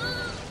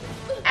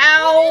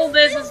 Ow,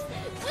 this is...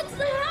 What's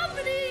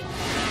happening?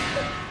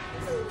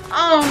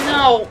 Oh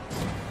no!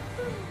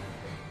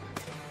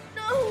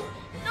 No,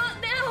 not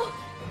now.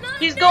 Not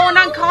He's now. going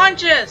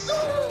unconscious!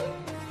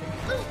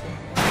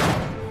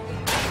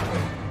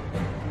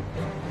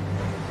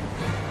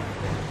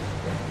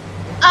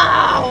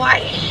 Oh, I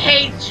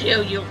hate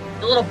you, you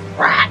little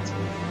brat!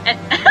 And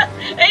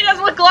he does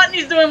what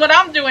Gluttony's doing, what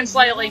I'm doing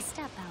slightly. Rest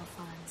up,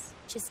 Alphonse.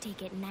 Just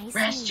take it nice.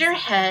 Rest your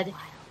head,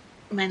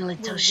 my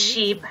little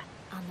sheep.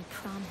 On the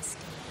promise day.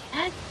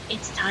 And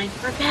it's time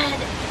for bed.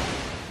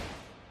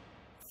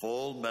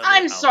 Full Metal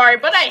I'm sorry,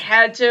 but I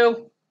had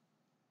to.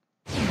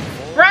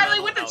 Bradley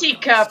with the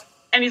teacup,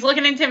 and he's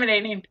looking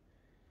intimidating.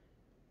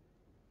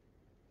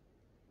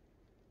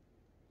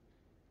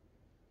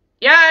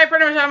 Yeah, I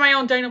pretty much have my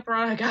own Dino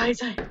Piranha,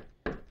 guys. I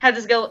had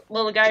this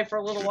little guy for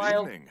a little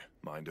while.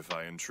 Mind if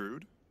I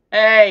intrude?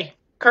 Hey,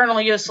 Colonel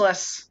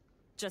Useless.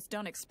 Just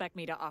don't expect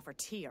me to offer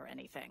tea or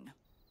anything.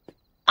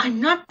 I'm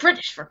not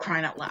British, for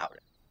crying out loud.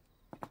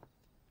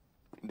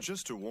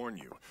 Just to warn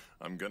you,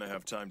 I'm gonna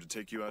have time to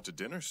take you out to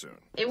dinner soon.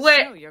 Hey,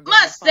 wait,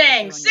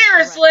 Mustang,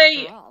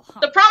 seriously?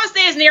 The promise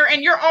day is near,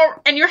 and you're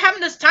having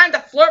this time to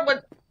flirt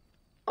with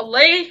a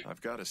lady?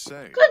 I've got to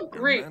say, Good your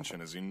grief. mansion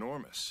is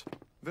enormous.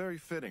 Very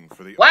fitting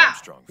for the Wow,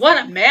 Armstrong what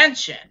a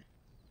mansion.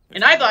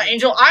 And I thought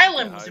Angel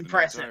Island was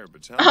impressive.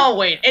 Oh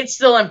wait, it's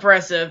still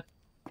impressive.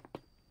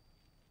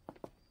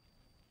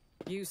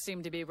 You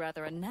seem to be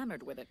rather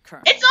enamored with it,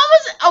 Colonel. It's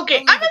almost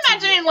okay. I'm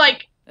imagining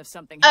like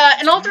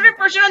an alternate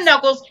version of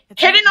Knuckles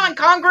hitting on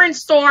Conquering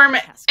Storm,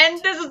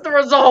 and this is the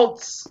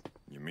results.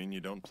 You mean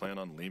you don't plan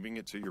on leaving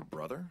it to your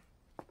brother?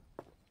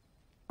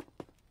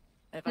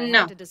 If I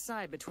had to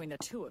decide between the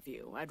two of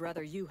you, I'd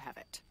rather you have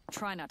it.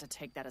 Try not to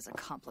take that as a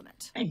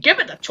compliment. And give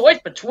it the choice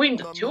between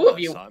the two of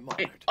you.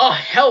 Oh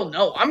hell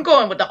no! I'm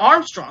going with the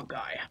Armstrong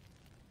guy.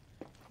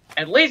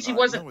 At least he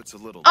wasn't.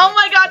 Oh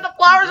my god, the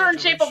flowers are in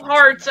shape of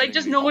hearts. I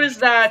just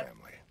noticed that.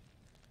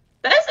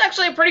 That is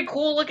actually a pretty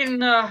cool looking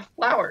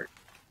flower.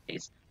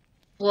 These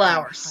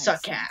flowers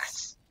suck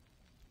ass.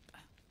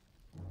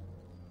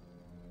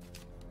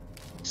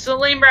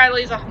 Salim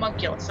Bradley's a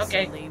homunculus.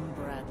 Okay. Salim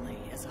Bradley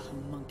is a homunculus.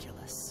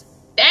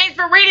 Thanks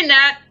for reading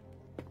that.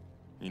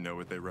 You know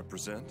what they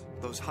represent?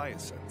 Those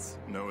hyacinths.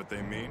 Know what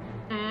they mean?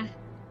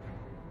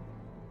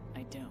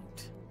 I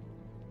don't.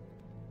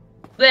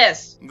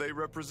 This. They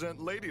represent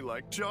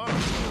ladylike charm.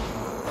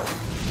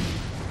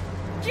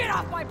 Get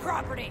off my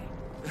property!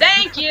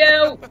 Thank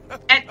you!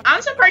 And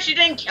I'm surprised you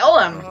didn't kill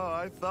him. Oh,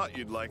 I thought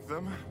you'd like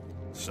them.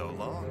 So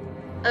long.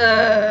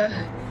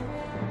 That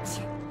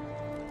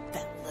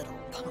little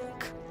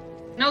punk.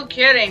 No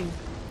kidding.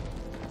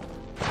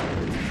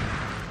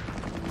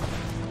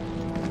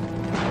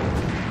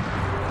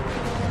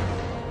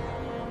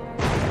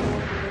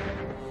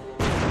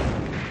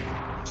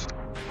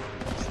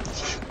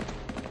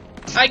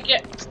 I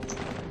get...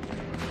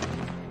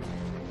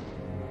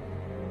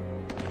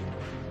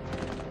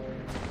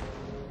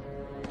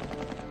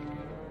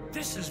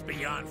 This is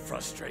beyond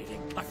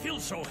frustrating. I feel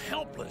so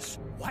helpless.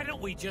 Why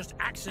don't we just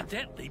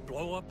accidentally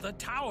blow up the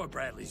tower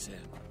Bradley's in?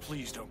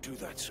 Please don't do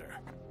that, sir.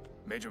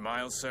 Major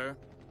Miles, sir?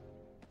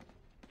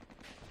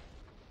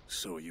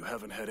 So you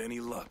haven't had any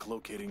luck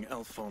locating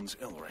Alphonse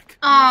Elric?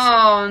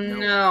 Oh,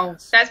 no.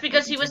 That's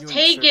because he was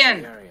Continuing to search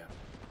taken. the area.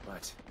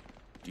 But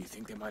do you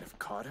think they might have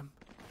caught him?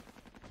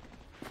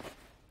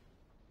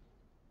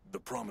 The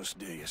promised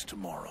day is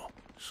tomorrow,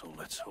 so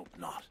let's hope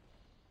not.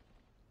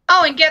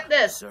 Oh, and get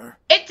this.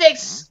 It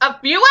takes a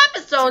few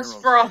episodes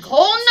for a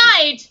whole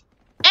night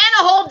and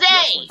a whole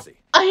day.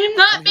 I am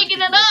not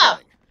making it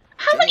up.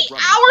 How many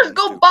hours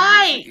go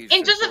by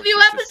in just a few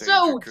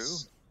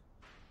episodes?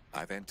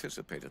 I've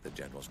anticipated the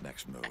General's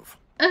next move.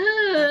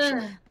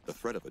 Actually, the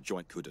threat of a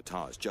joint coup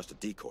d'etat is just a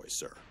decoy,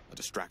 sir. A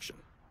distraction.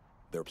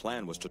 Their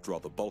plan was to draw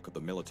the bulk of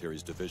the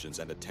military's divisions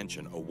and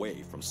attention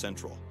away from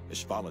Central.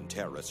 Ishvalan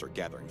terrorists are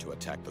gathering to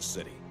attack the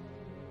city.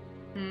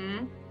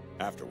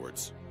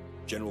 Afterwards,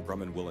 General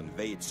Grumman will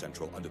invade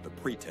Central under the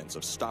pretense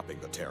of stopping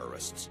the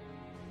terrorists.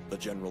 The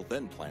General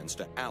then plans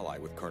to ally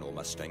with Colonel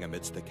Mustang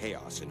amidst the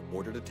chaos in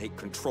order to take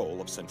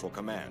control of Central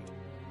Command.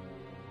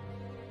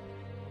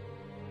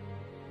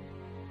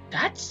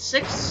 That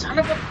sick son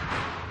of a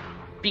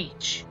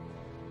beach.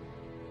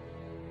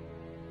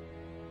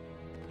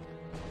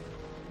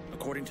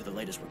 According to the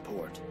latest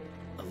report,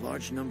 a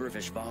large number of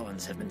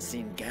Ishvalans have been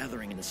seen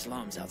gathering in the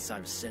slums outside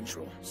of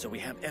Central, so we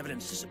have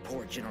evidence to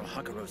support General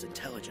Hakaro's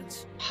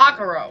intelligence.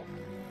 Hakaro.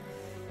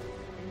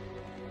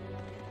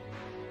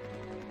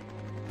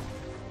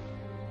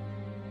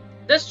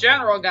 This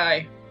general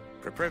guy.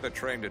 Prepare the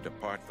train to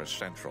depart for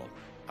Central.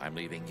 I'm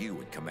leaving you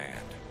in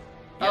command.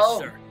 Yes,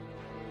 sir.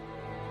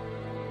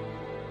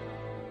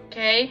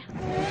 Okay.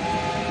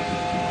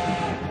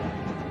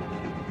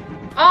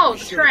 Oh,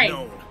 the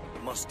train.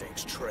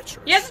 Mustang's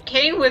treacherous. He has a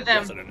cane with him.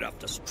 Wasn't enough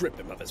to strip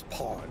him of his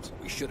pawns.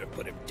 We should have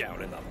put him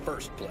down in the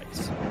first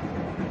place.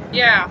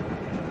 Yeah.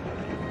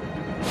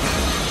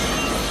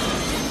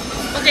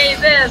 Okay,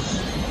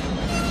 this.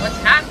 What's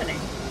happening?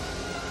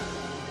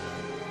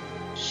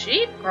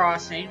 Sheep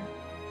crossing.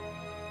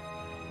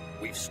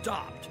 We've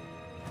stopped.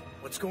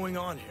 What's going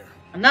on here?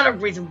 Another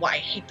reason why I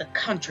hate the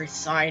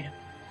countryside.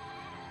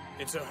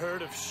 It's a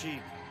herd of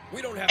sheep.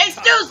 We don't have It's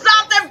do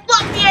something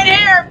fluffy in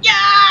here!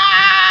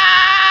 Yeah!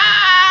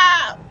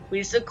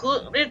 We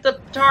secluded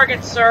the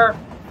target, sir.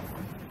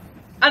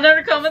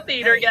 Another Coma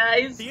Theater,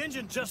 guys. The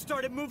engine just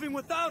started moving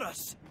without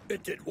us.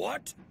 It did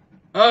what?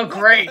 Oh,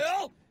 great.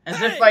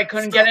 As if I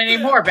couldn't get any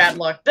more bad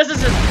luck. This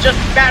is just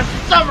bad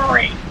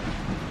summary.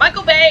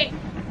 Michael Bay.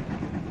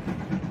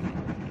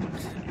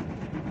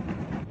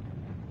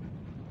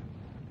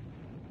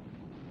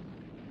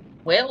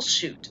 Well,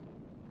 shoot.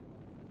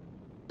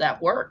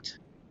 That worked.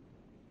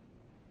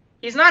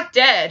 He's not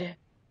dead.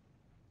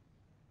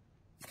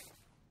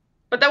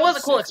 But that was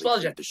a cool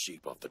explosion.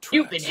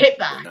 You've been hit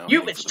by,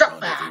 you've been struck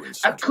by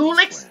a cool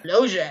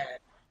explosion.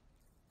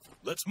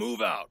 Let's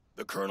move out.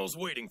 The Colonel's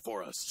waiting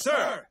for us.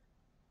 Sir!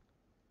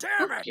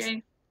 Damn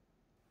it!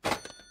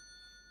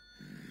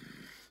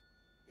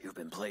 You've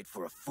been played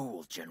for a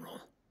fool,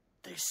 General.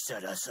 They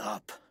set us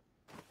up.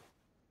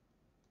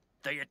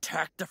 They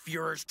attacked the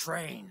Fuhrer's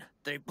train.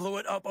 They blew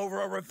it up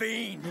over a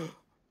ravine.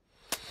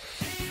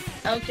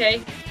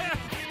 Okay.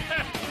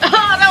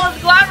 Oh, that was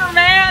clever,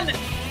 man!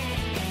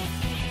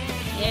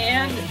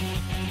 And...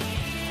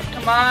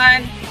 come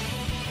on.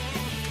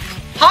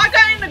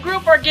 Hawkeye and the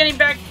group are getting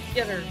back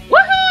together.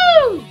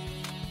 Woohoo!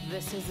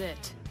 This is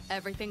it.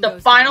 Everything The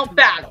goes final down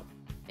battle.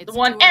 It's The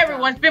one do or die.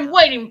 everyone's been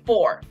waiting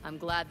for. I'm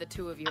glad the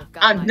two of you have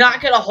got I'm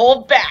not gonna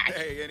hold back.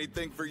 Hey,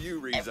 anything for you,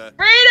 Riza.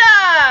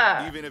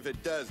 Frida! Even if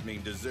it does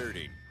mean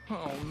deserting.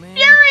 Oh, man.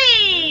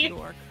 Fury! To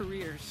our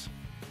careers.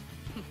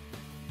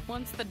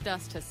 Once the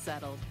dust has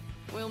settled,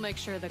 we'll make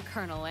sure the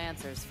Colonel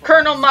answers for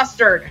Colonel us.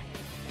 Mustard.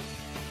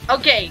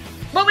 Okay,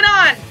 moving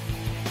on.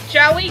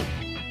 Shall we?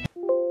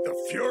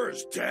 The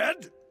Fuhrer's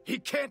dead? He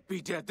can't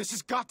be dead. This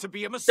has got to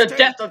be a mistake. The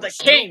death of the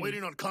king. Still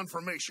waiting on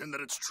confirmation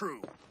that it's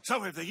true. So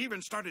have they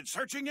even started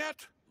searching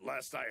yet?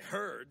 Last I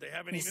heard, they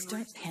haven't They even...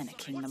 start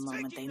panicking the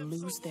moment they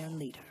lose their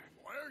leader.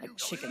 Like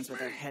chickens with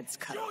their heads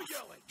cut off.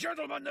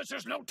 Gentlemen, this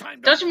is no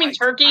time to Don't you mean fight.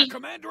 turkey? Our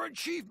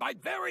Commander-in-Chief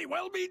might very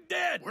well be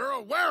dead. We're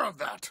aware of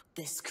that.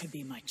 This could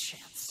be my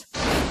chance.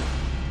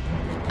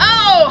 Oh,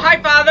 Oh,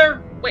 hi,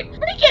 Father. Wait, how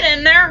did he get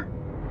in there?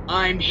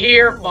 I'm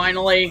here,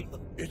 finally.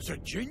 It's a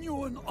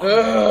genuine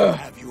honor to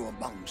have you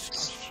amongst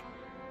us.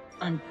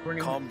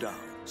 Calm down.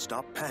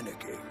 Stop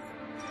panicking.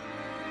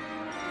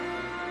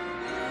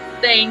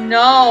 They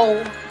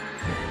know.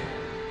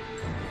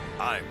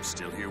 I'm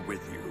still here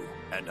with you,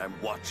 and I'm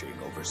watching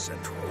over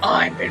Central.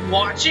 I've been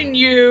watching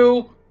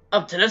you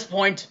up to this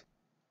point.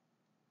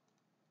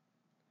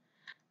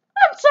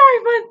 I'm sorry,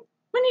 but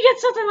when you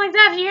get something like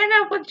that, you end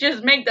up with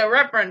just make the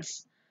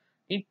reference.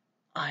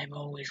 I'm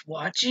always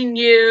watching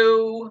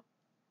you.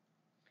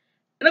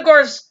 And of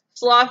course,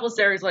 Slothful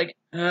Sarah's like,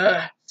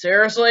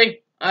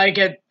 seriously? I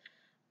get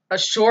a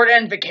short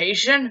end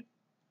vacation?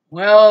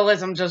 Well, at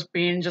least I'm just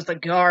being just a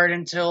guard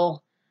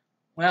until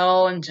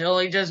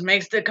he just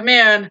makes the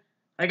command.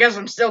 I guess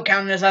I'm still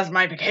counting this as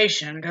my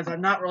vacation, because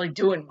I'm not really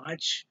doing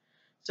much.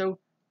 So,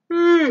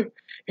 if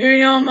you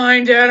don't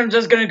mind, Dad, I'm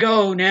just gonna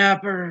go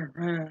nap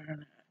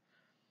or...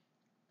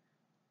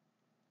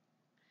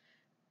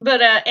 But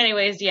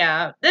anyways,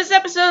 yeah. This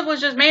episode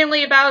was just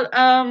mainly about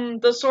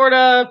the sort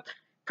of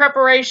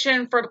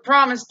preparation for the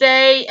promised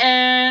day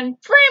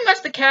and pretty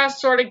much the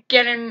cast sort of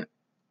getting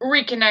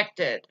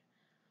reconnected.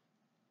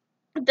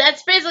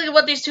 That's basically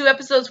what these two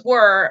episodes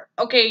were.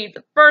 Okay,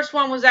 the first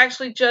one was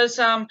actually just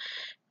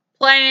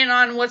planning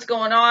on what's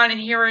going on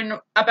and hearing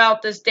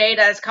about this day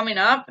that is coming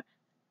up.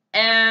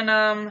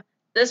 And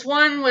this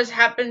one was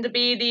happened to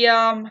be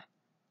the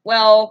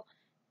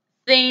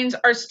things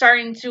are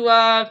starting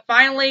to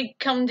finally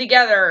come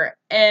together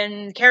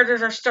and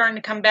characters are starting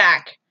to come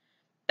back.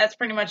 That's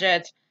pretty much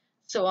it.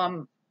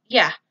 So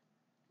yeah.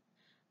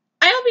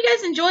 I hope you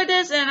guys enjoyed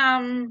this,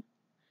 and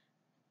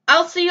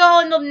I'll see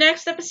y'all in the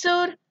next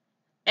episode,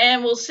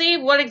 and we'll see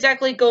what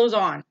exactly goes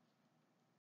on.